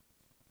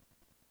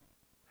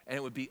 And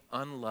it would be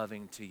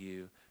unloving to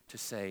you to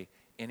say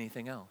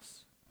anything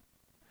else.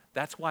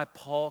 That's why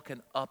Paul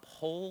can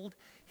uphold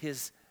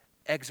his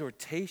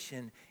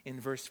exhortation in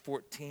verse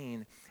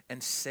 14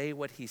 and say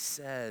what he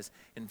says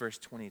in verse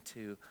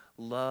 22.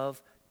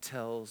 Love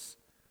tells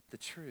the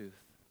truth.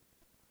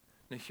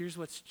 Now here's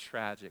what's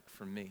tragic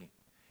for me.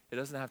 It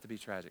doesn't have to be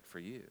tragic for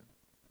you.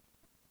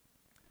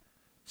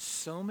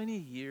 So many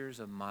years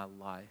of my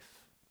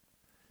life,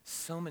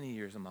 so many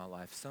years of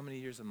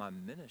my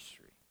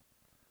ministry,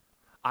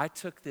 I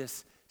took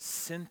this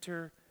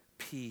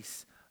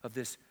centerpiece of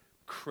this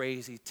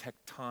crazy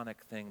tectonic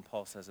thing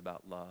Paul says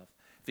about love.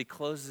 If he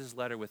closes his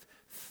letter with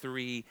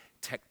 3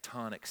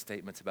 tectonic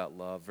statements about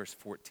love, verse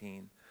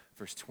 14,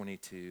 verse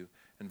 22,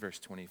 and verse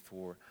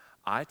 24,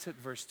 I took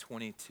verse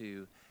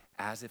 22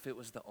 as if it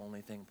was the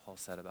only thing Paul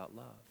said about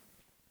love.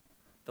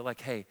 They're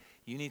like, hey,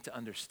 you need to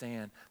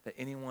understand that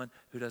anyone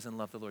who doesn't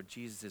love the Lord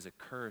Jesus is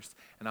accursed.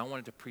 And I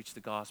wanted to preach the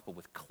gospel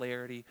with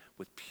clarity,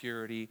 with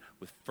purity,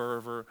 with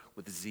fervor,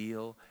 with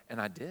zeal.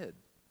 And I did.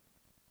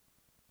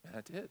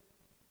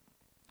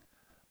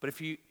 But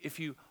if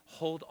you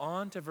hold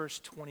on to verse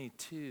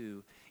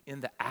 22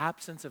 in the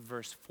absence of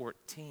verse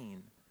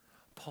 14,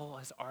 Paul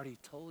has already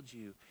told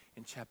you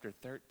in chapter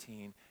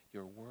 13,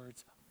 your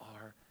words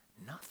are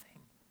nothing.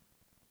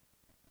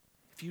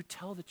 If you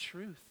tell the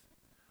truth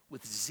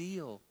with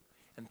zeal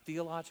and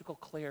theological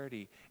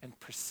clarity and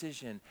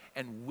precision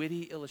and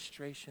witty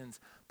illustrations,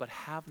 but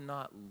have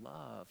not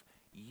love,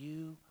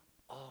 you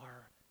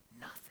are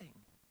nothing.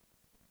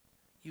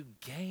 You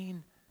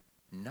gain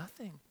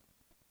nothing.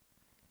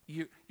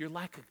 You're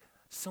like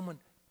someone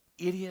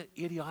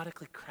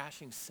idiotically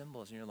crashing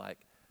cymbals, and you're like,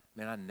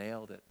 man, I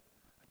nailed it.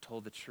 I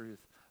told the truth.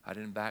 I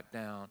didn't back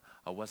down.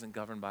 I wasn't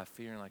governed by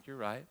fear. And like, you're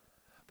right.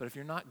 But if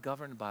you're not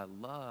governed by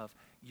love,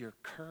 your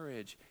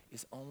courage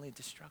is only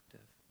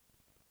destructive.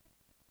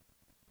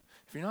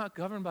 If you're not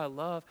governed by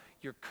love,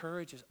 your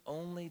courage is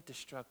only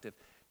destructive.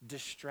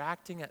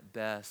 Distracting at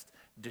best,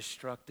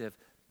 destructive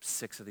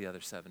 6 of the other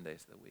 7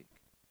 days of the week.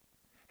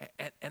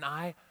 And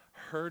I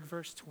heard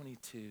verse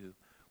 22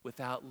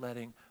 without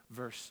letting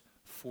verse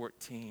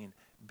 14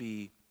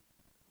 be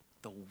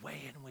the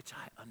way in which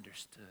I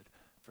understood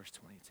verse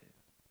 22.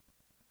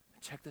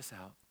 And check this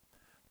out.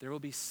 There will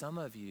be some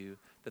of you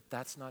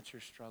that's not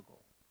your struggle.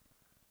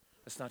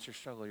 That's not your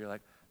struggle. You're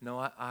like, no,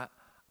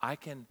 I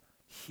can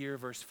hear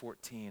verse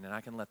 14 and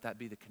I can let that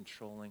be the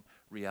controlling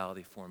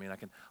reality for me. And I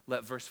can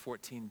let verse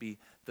 14 be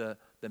the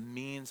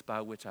means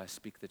by which I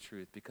speak the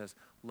truth, because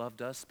love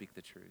does speak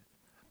the truth.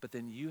 But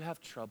then you have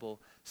trouble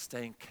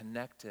staying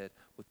connected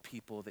with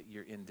people that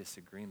you're in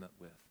disagreement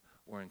with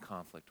or in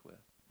conflict with.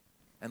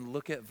 And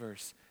look at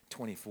verse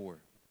 24.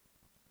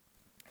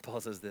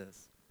 Paul says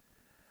this,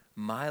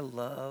 my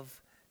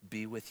love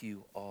be with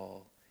you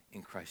all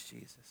in Christ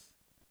Jesus.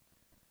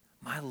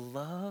 My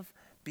love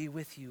be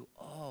with you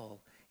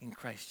all in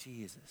Christ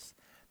Jesus.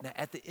 Now,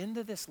 at the end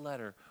of this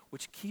letter,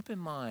 which keep in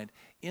mind,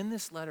 in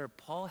this letter,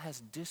 Paul has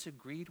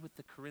disagreed with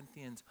the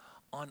Corinthians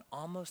on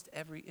almost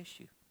every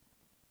issue.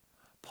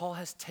 Paul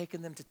has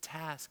taken them to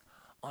task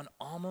on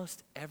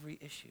almost every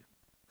issue.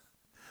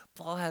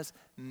 Paul has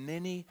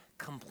many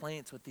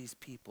complaints with these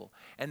people,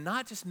 and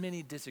not just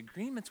many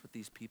disagreements with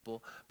these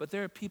people, but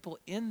there are people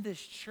in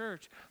this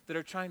church that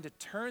are trying to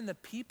turn the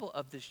people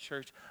of this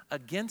church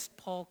against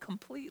Paul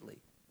completely.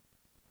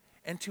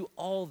 And to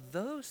all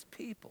those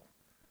people,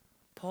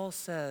 Paul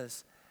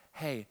says,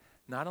 hey,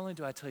 not only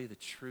do I tell you the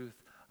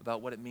truth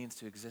about what it means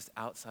to exist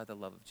outside the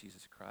love of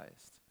Jesus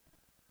Christ,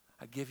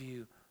 I give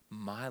you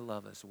my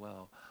love as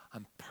well.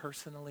 I'm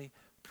personally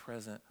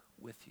present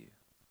with you.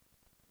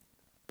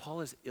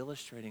 Paul is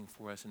illustrating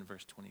for us in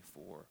verse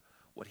 24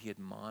 what he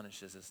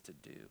admonishes us to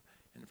do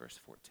in verse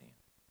 14.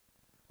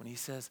 When he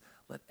says,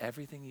 let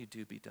everything you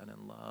do be done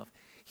in love,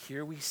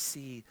 here we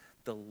see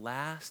the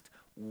last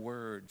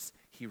words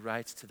he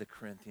writes to the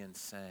Corinthians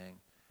saying,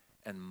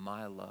 and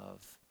my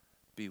love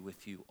be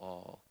with you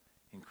all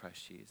in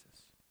Christ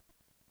Jesus.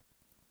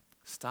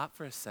 Stop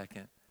for a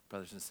second,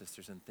 brothers and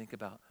sisters, and think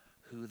about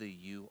who the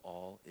you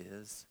all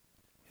is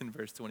in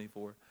verse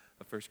 24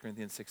 of 1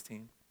 Corinthians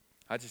 16.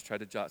 I just tried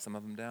to jot some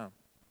of them down.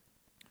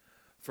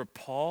 For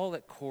Paul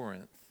at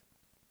Corinth,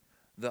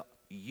 the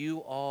you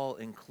all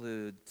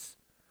includes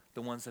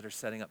the ones that are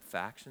setting up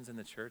factions in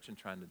the church and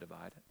trying to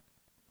divide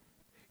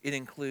it. It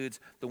includes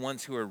the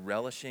ones who are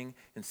relishing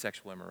in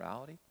sexual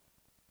immorality.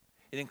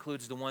 It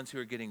includes the ones who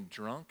are getting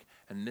drunk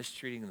and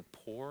mistreating the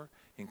poor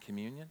in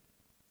communion.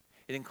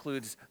 It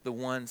includes the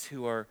ones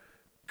who are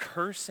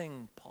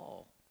cursing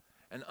Paul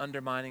and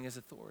undermining his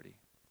authority.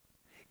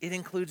 It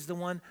includes the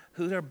one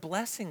who are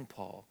blessing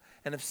Paul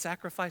and have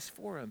sacrificed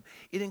for him.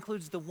 It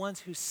includes the ones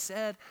who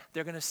said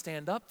they're going to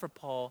stand up for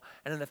Paul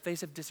and in the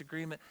face of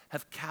disagreement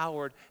have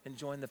cowered and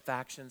joined the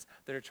factions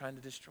that are trying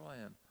to destroy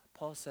him.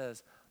 Paul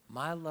says,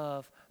 my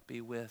love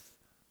be with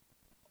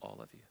all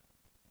of you.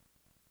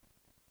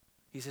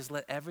 He says,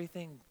 let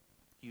everything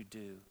you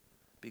do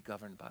be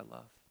governed by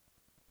love.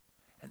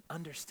 And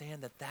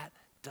understand that that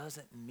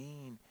doesn't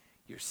mean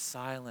you're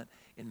silent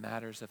in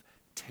matters of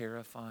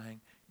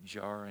terrifying,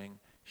 jarring,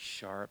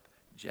 sharp,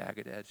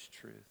 jagged-edged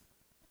truth.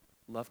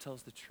 Love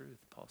tells the truth,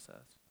 Paul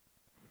says.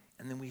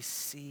 And then we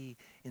see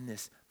in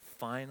this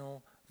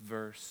final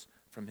verse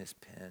from his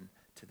pen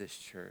to this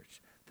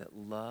church that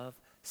love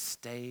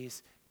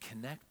stays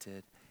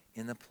connected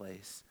in the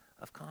place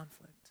of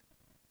conflict.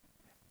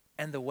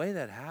 And the way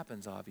that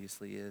happens,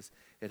 obviously, is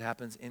it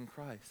happens in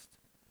Christ.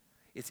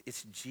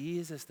 It's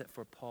Jesus that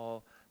for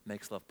Paul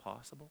makes love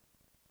possible,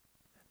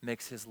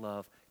 makes his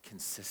love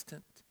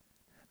consistent,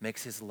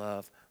 makes his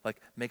love,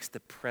 makes the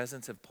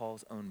presence of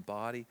Paul's own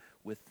body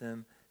with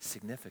them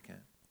significant.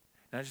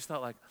 And I just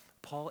thought,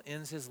 Paul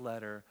ends his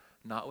letter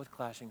not with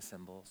clashing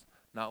cymbals,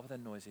 not with a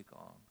noisy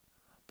gong.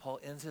 Paul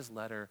ends his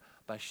letter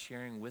by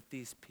sharing with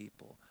these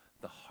people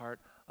the heart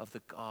of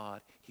the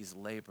God he's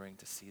laboring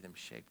to see them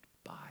shaped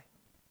by.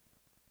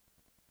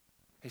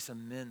 Hey, so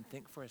men,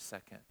 think for a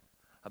second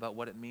about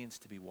what it means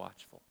to be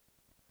watchful,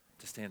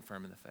 to stand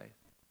firm in the faith.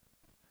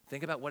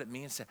 Think about what it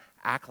means to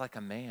act like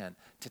a man,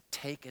 to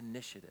take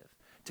initiative,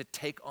 to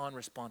take on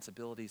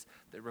responsibilities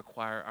that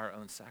require our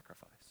own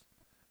sacrifice.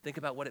 Think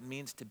about what it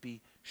means to be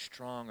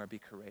strong or be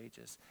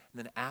courageous.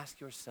 And then ask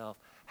yourself,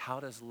 how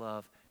does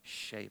love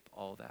shape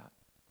all that?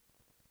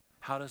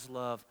 How does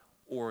love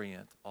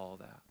orient all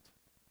that?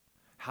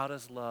 How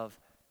does love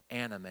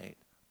animate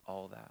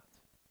all that?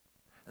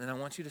 And then I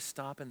want you to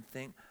stop and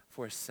think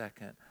for a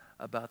second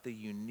about the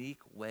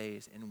unique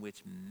ways in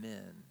which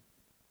men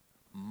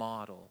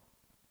model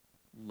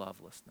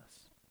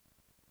lovelessness.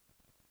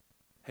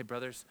 Hey,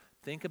 brothers,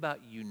 think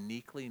about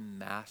uniquely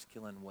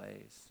masculine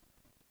ways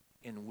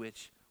in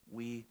which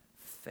we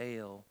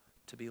fail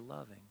to be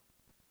loving.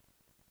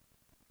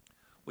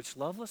 Which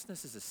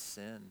lovelessness is a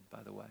sin,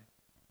 by the way.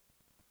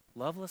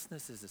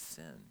 Lovelessness is a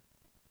sin.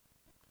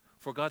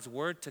 For God's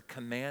word to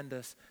command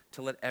us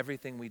to let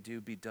everything we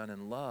do be done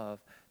in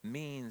love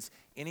means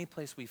any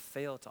place we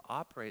fail to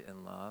operate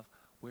in love,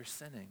 we're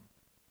sinning.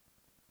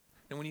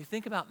 And when you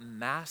think about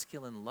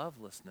masculine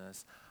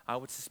lovelessness, I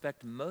would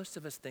suspect most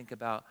of us think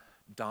about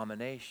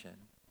domination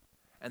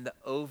and the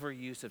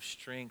overuse of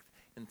strength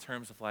in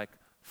terms of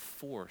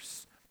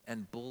force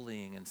and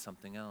bullying and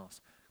something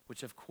else.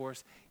 Which, of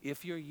course,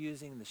 if you're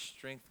using the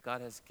strength God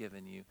has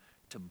given you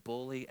to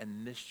bully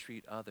and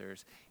mistreat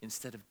others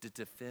instead of to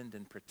defend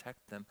and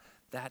protect them,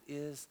 that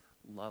is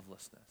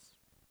lovelessness.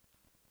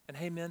 And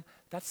hey, men,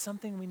 that's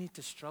something we need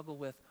to struggle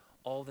with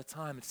all the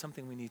time. It's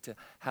something we need to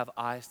have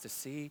eyes to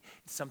see.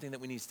 It's something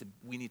that we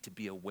need to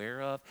be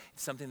aware of.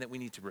 It's something that we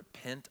need to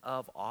repent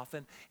of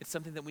often. It's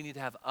something that we need to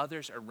have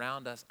others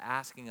around us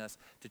asking us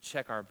to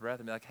check our breath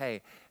and be like,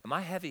 hey, am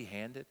I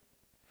heavy-handed?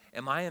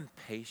 Am I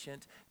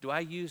impatient? Do I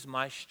use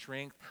my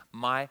strength,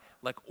 my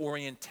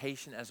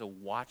orientation as a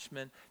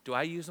watchman? Do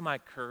I use my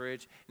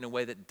courage in a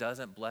way that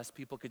doesn't bless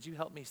people? Could you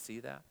help me see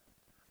that?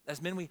 As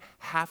men, we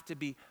have to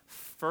be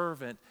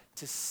fervent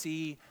to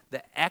see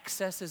the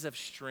excesses of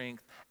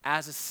strength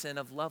as a sin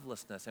of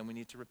lovelessness, and we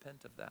need to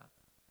repent of that.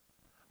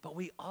 But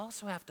we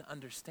also have to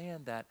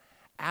understand that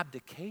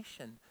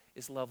abdication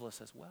is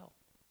loveless as well.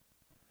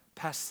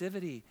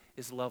 Passivity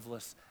is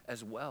loveless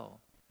as well.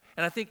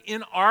 And I think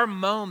in our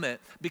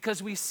moment,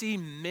 because we see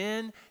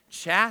men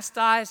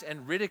chastised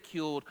and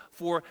ridiculed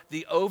for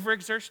the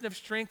overexertion of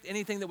strength,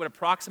 anything that would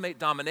approximate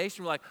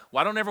domination, we're like,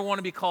 well, I don't ever want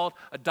to be called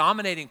a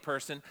dominating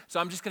person, so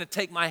I'm just going to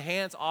take my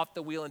hands off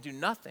the wheel and do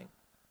nothing.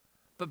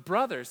 But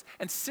brothers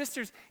and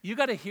sisters, you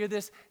got to hear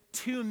this.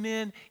 Two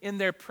men in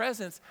their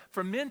presence,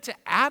 for men to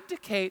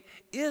abdicate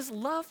is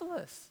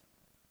loveless.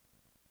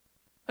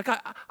 Like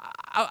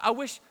I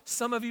wish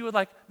some of you would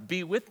like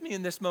be with me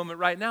in this moment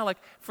right now. Like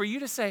for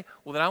you to say,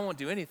 well, then I won't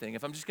do anything.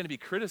 If I'm just going to be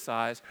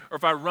criticized, or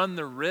if I run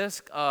the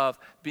risk of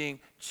being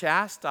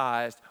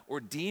chastised or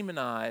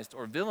demonized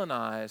or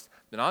villainized,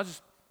 then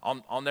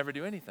I'll never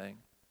do anything.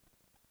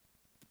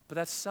 But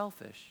that's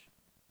selfish.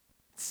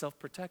 It's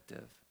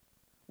self-protective,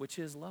 which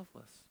is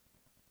loveless.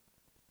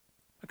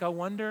 Like I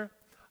wonder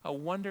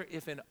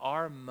if in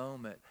our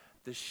moment,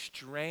 the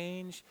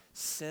strange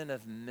sin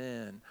of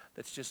men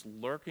that's just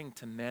lurking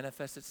to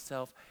manifest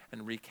itself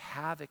and wreak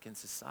havoc in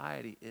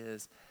society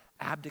is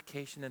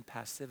abdication and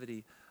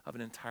passivity of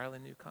an entirely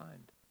new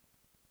kind.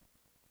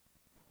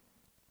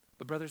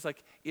 But brothers,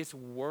 like it's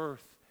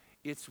worth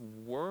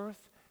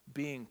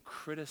being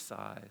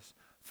criticized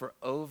for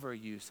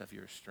overuse of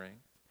your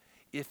strength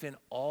if in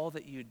all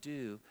that you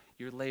do,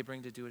 you're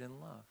laboring to do it in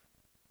love.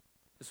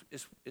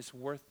 It's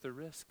worth the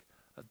risk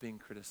of being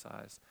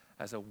criticized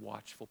as a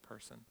watchful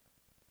person.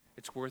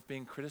 It's worth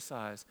being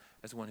criticized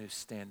as one who's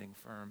standing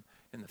firm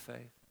in the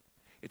faith.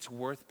 It's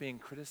worth being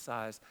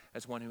criticized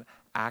as one who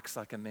acts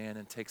like a man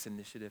and takes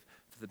initiative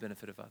for the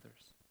benefit of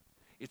others.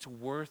 It's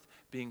worth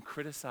being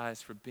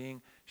criticized for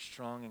being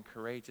strong and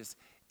courageous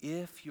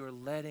if you're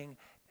letting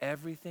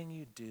everything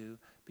you do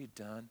be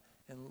done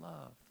in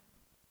love.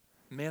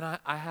 Man,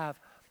 I have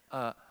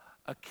a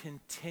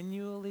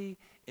continually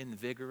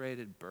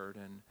invigorated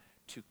burden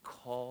to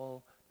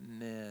call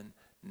men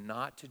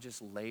not to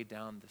just lay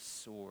down the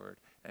sword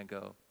and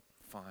go,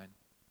 fine.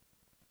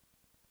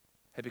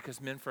 Hey, because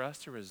men, for us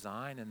to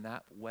resign in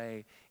that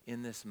way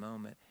in this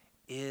moment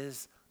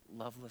is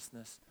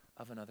lovelessness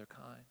of another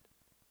kind.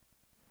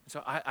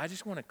 So I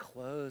just want to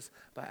close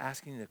by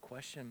asking the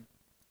question,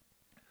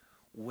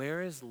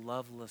 where is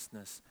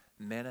lovelessness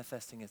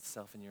manifesting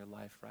itself in your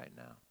life right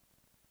now?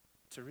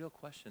 It's a real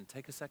question.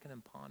 Take a second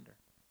and ponder.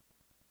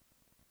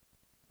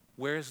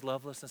 Where is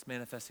lovelessness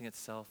manifesting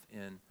itself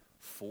in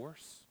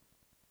force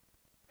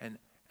and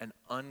an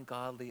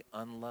ungodly,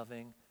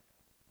 unloving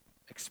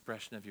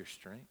expression of your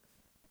strength?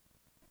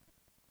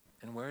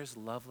 And where is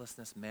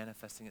lovelessness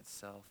manifesting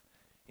itself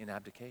in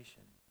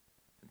abdication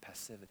and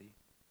passivity,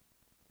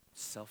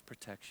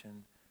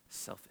 self-protection,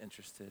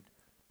 self-interested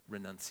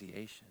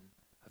renunciation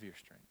of your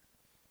strength?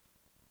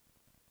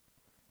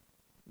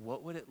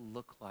 What would it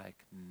look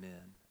like,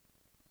 men,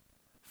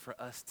 for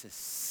us to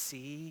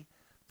see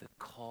the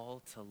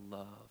call to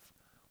love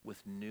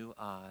with new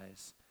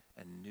eyes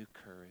and new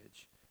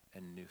courage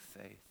and new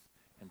faith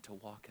and to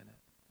walk in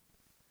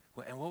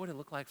it? And what would it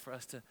look like for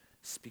us to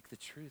speak the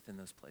truth in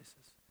those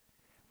places?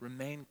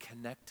 Remain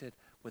connected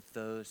with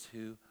those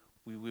who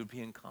we would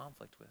be in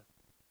conflict with,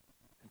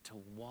 and to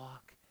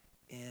walk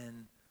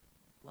in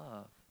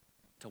love,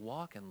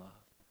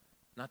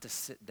 not to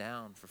sit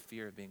down for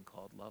fear of being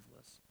called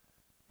loveless,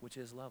 which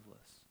is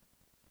loveless.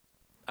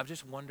 I've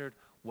just wondered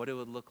what it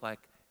would look like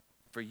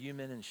for you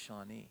men in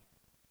Shawnee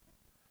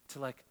to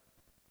like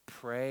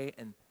pray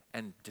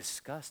and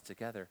discuss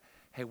together,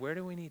 hey, where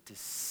do we need to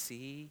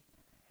see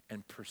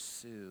and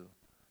pursue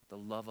the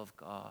love of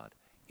God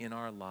in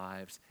our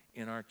lives,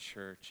 in our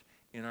church,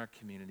 in our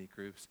community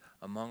groups,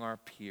 among our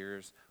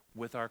peers,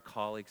 with our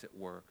colleagues at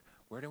work?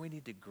 Where do we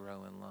need to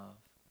grow in love?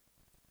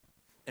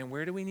 And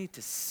where do we need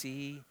to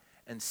see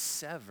and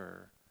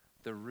sever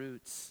the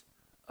roots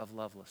of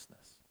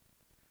lovelessness?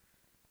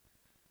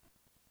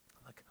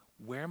 Like,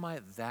 where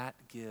might that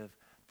give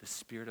the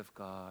Spirit of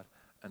God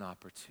an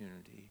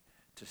opportunity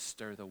to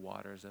stir the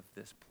waters of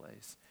this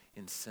place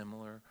in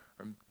similar,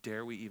 or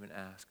dare we even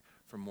ask,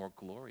 for more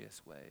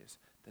glorious ways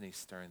than he's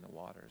stirring the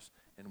waters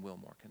in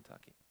Wilmore,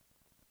 Kentucky?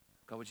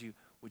 God,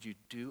 would you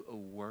do a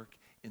work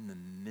in the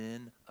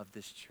men of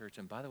this church?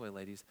 And by the way,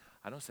 ladies,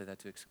 I don't say that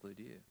to exclude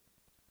you.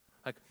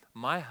 Like,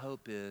 my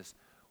hope is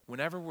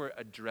whenever we're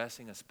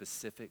addressing a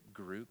specific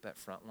group at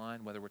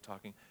Frontline, whether we're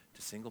talking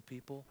to single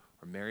people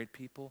or married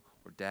people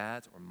or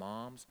dads or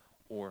moms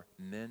or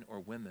men or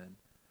women,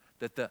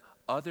 that the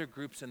other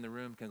groups in the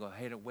room can go,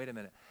 hey, wait a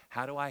minute,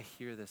 how do I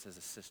hear this as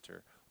a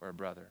sister or a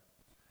brother?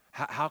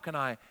 How can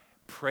I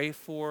pray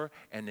for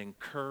and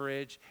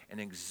encourage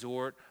and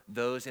exhort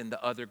those in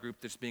the other group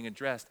that's being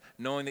addressed,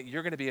 knowing that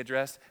you're going to be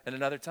addressed at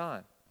another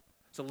time?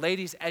 So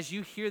ladies, as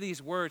you hear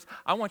these words,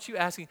 I want you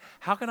asking,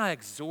 how can I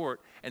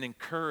exhort and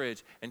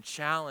encourage and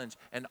challenge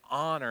and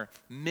honor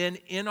men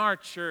in our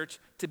church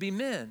to be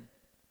men?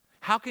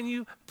 How can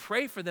you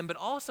pray for them? But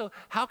also,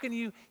 how can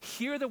you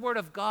hear the word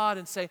of God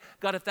and say,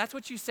 God, if that's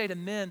what you say to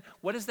men,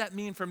 what does that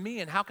mean for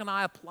me? And how can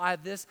I apply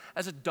this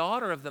as a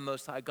daughter of the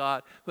Most High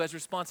God who has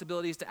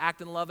responsibilities to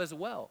act in love as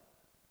well?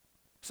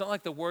 It's not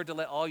like the word to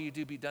let all you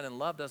do be done in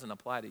love doesn't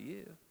apply to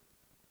you.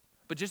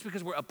 But just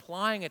because we're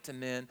applying it to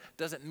men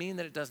doesn't mean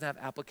that it doesn't have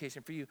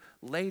application for you.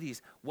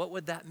 Ladies, what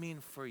would that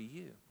mean for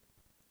you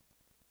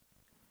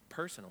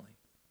personally?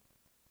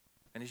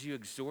 And as you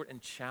exhort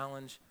and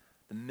challenge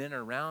the men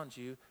around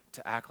you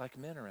to act like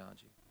men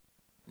around you,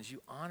 and as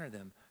you honor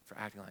them for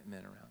acting like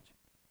men around you.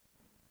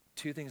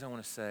 Two things I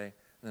want to say, and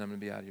then I'm going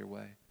to be out of your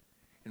way.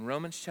 In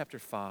Romans chapter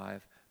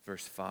 5,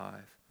 verse 5,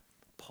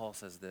 Paul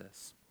says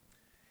this.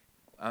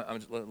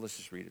 Let's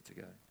just read it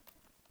together.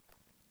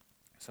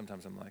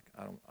 Sometimes I'm like,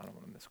 I don't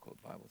want to misquote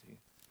the Bible to you.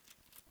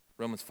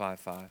 Romans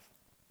 5:5.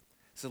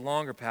 It's a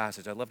longer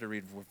passage. I'd love to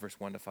read verse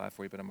 1 to 5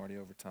 for you, but I'm already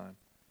over time.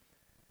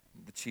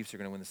 The Chiefs are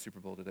going to win the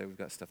Super Bowl today. We've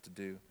got stuff to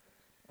do.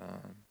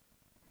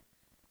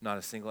 Not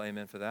a single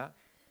amen for that.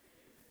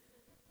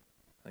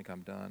 I think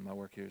I'm done. My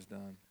work here is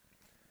done.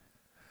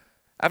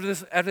 After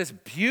this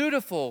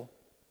beautiful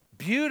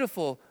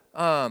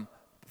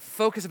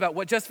focus about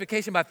what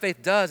justification by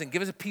faith does and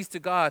give us a peace to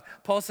God,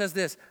 Paul says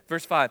this,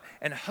 verse 5,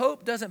 and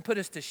hope doesn't put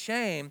us to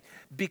shame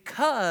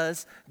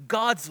because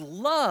God's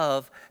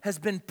love has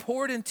been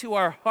poured into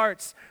our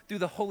hearts through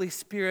the Holy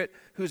Spirit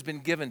who's been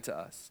given to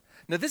us.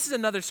 Now, this is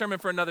another sermon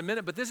for another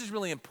minute, but this is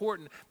really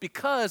important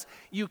because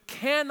you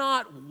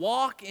cannot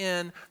walk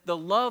in the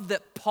love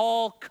that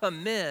Paul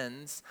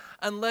commends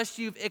unless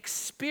you've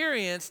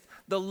experienced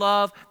the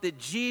love that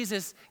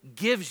Jesus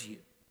gives you.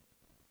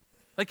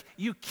 Like,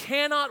 you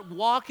cannot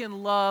walk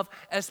in love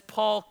as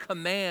Paul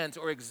commands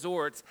or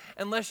exhorts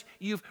unless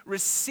you've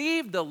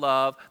received the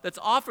love that's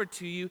offered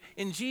to you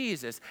in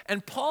Jesus.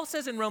 And Paul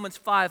says in Romans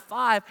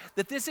 5:5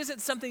 that this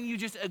isn't something you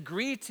just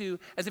agree to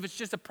as if it's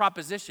just a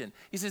proposition.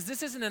 He says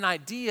this isn't an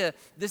idea,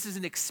 this is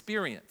an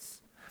experience.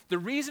 The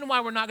reason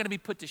why we're not going to be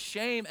put to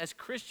shame as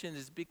Christians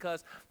is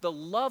because the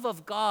love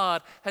of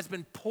God has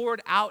been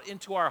poured out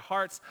into our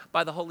hearts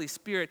by the Holy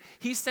Spirit.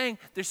 He's saying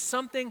there's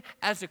something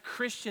as a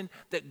Christian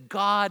that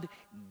God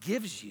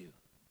gives you.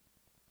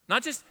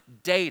 Not just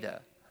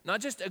data,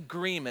 not just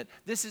agreement.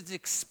 This is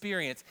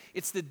experience.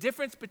 It's the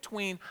difference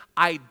between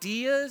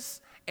ideas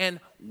and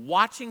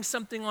watching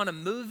something on a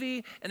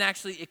movie and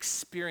actually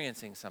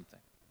experiencing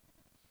something.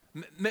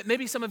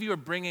 Maybe some of you are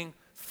bringing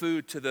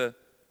food to the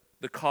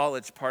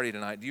college party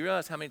tonight. Do you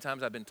realize how many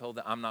times I've been told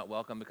that I'm not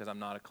welcome because I'm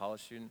not a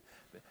college student?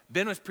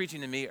 Ben was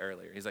preaching to me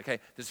earlier. He's like, hey,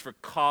 this is for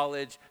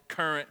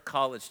current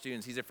college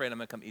students. He's afraid I'm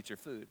going to come eat your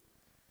food.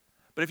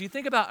 But if you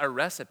think about a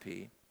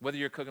recipe, whether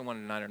you're cooking one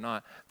tonight or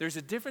not, there's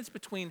a difference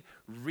between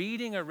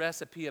reading a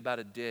recipe about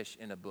a dish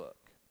in a book.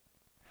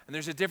 And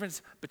there's a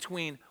difference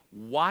between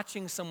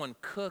watching someone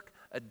cook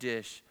a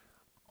dish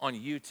on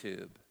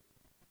YouTube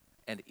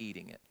and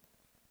eating it.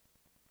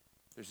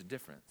 There's a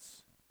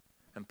difference.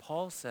 And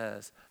Paul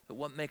says that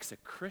what makes a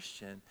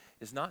Christian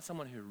is not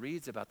someone who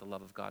reads about the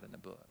love of God in a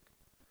book.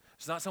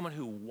 It's not someone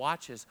who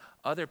watches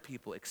other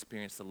people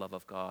experience the love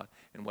of God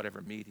in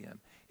whatever medium.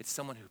 It's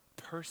someone who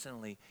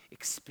personally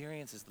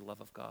experiences the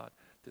love of God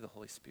through the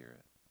Holy Spirit.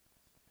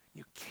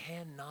 You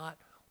cannot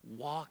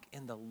walk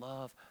in the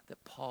love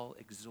that Paul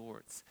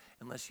exhorts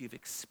unless you've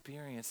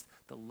experienced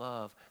the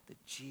love that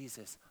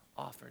Jesus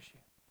offers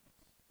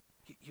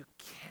you. You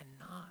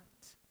cannot.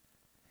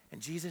 And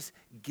Jesus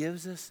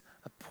gives us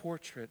a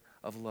portrait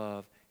of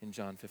love in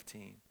John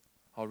 15.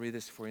 I'll read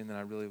this for you and then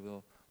I really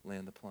will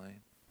land the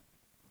plane.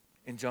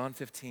 In John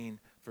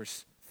 15,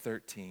 verse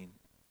 13,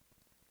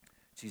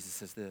 Jesus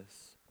says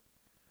this,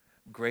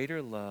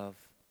 greater love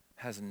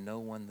has no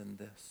one than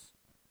this,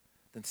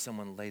 than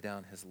someone lay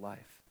down his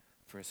life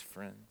for his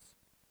friends.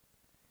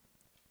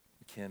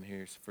 Kim,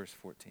 here's verse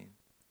 14.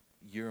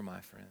 You're my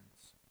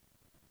friends.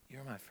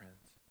 You're my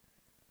friends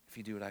if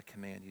you do what I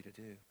command you to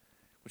do.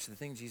 Which the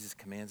thing Jesus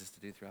commands us to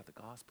do throughout the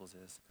Gospels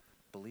is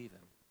believe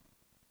him.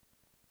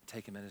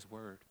 Take him at his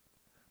word.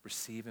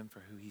 Receive him for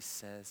who he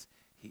says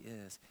he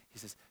is. He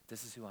says,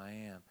 this is who I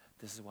am.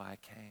 This is why I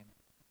came.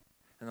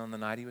 And on the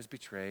night he was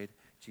betrayed,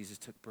 Jesus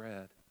took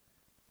bread.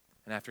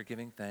 And after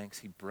giving thanks,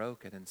 he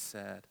broke it and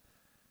said,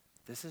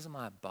 this is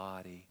my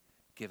body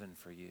given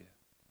for you.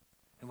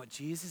 And what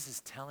Jesus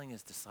is telling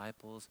his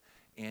disciples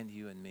and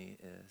you and me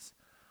is,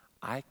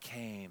 I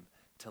came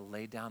to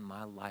lay down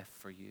my life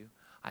for you.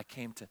 I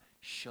came to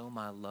show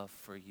my love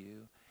for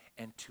you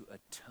and to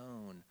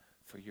atone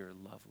for your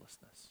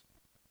lovelessness.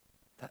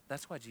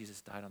 That's why Jesus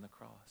died on the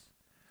cross.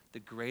 The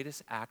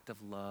greatest act of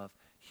love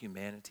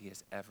humanity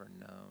has ever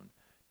known,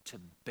 to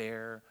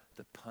bear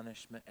the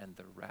punishment and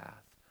the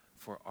wrath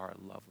for our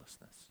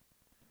lovelessness.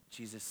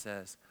 Jesus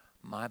says,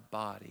 my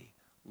body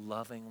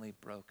lovingly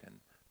broken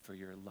for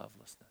your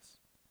lovelessness.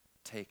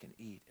 Take and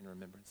eat in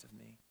remembrance of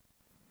me.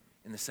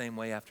 In the same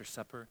way, after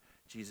supper,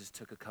 Jesus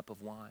took a cup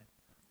of wine.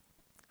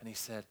 And he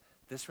said,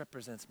 this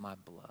represents my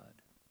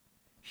blood,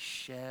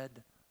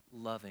 shed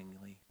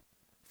lovingly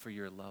for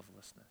your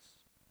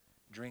lovelessness.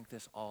 Drink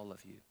this, all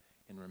of you,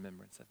 in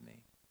remembrance of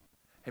me.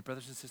 Hey,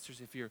 brothers and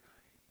sisters, if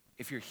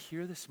you're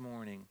here this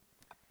morning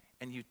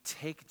and you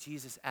take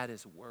Jesus at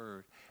his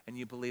word and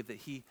you believe that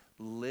he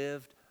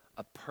lived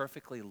a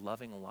perfectly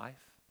loving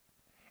life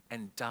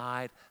and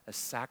died a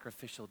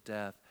sacrificial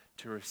death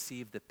to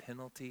receive the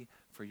penalty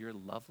for your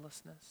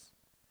lovelessness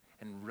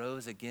and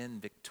rose again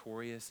victorious,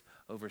 victorious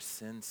over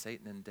sin,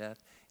 Satan, and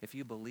death. If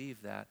you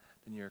believe that,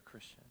 then you're a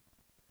Christian.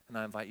 And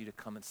I invite you to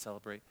come and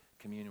celebrate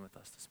communion with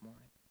us this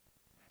morning.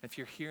 If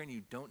you're here and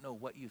you don't know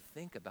what you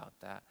think about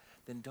that,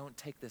 then don't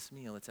take this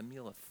meal. It's a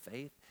meal of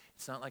faith.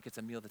 It's not like it's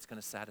a meal that's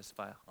going to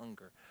satisfy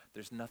hunger.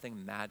 There's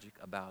nothing magic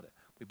about it.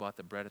 We bought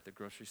the bread at the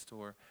grocery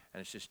store,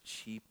 and it's just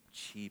cheap,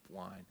 cheap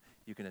wine.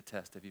 You can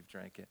attest if you've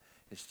drank it.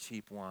 It's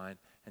cheap wine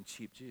and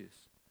cheap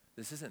juice.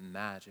 This isn't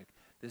magic.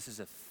 This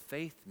is a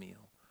faith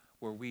meal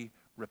where we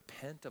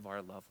repent of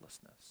our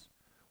lovelessness.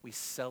 We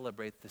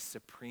celebrate the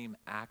supreme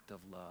act of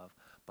love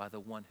by the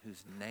one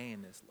whose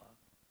name is love.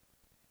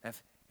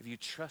 If you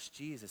trust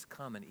Jesus,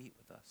 come and eat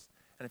with us.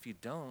 And if you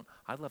don't,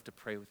 I'd love to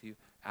pray with you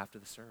after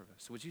the service.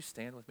 So would you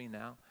stand with me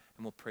now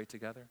and we'll pray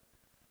together?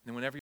 And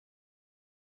whenever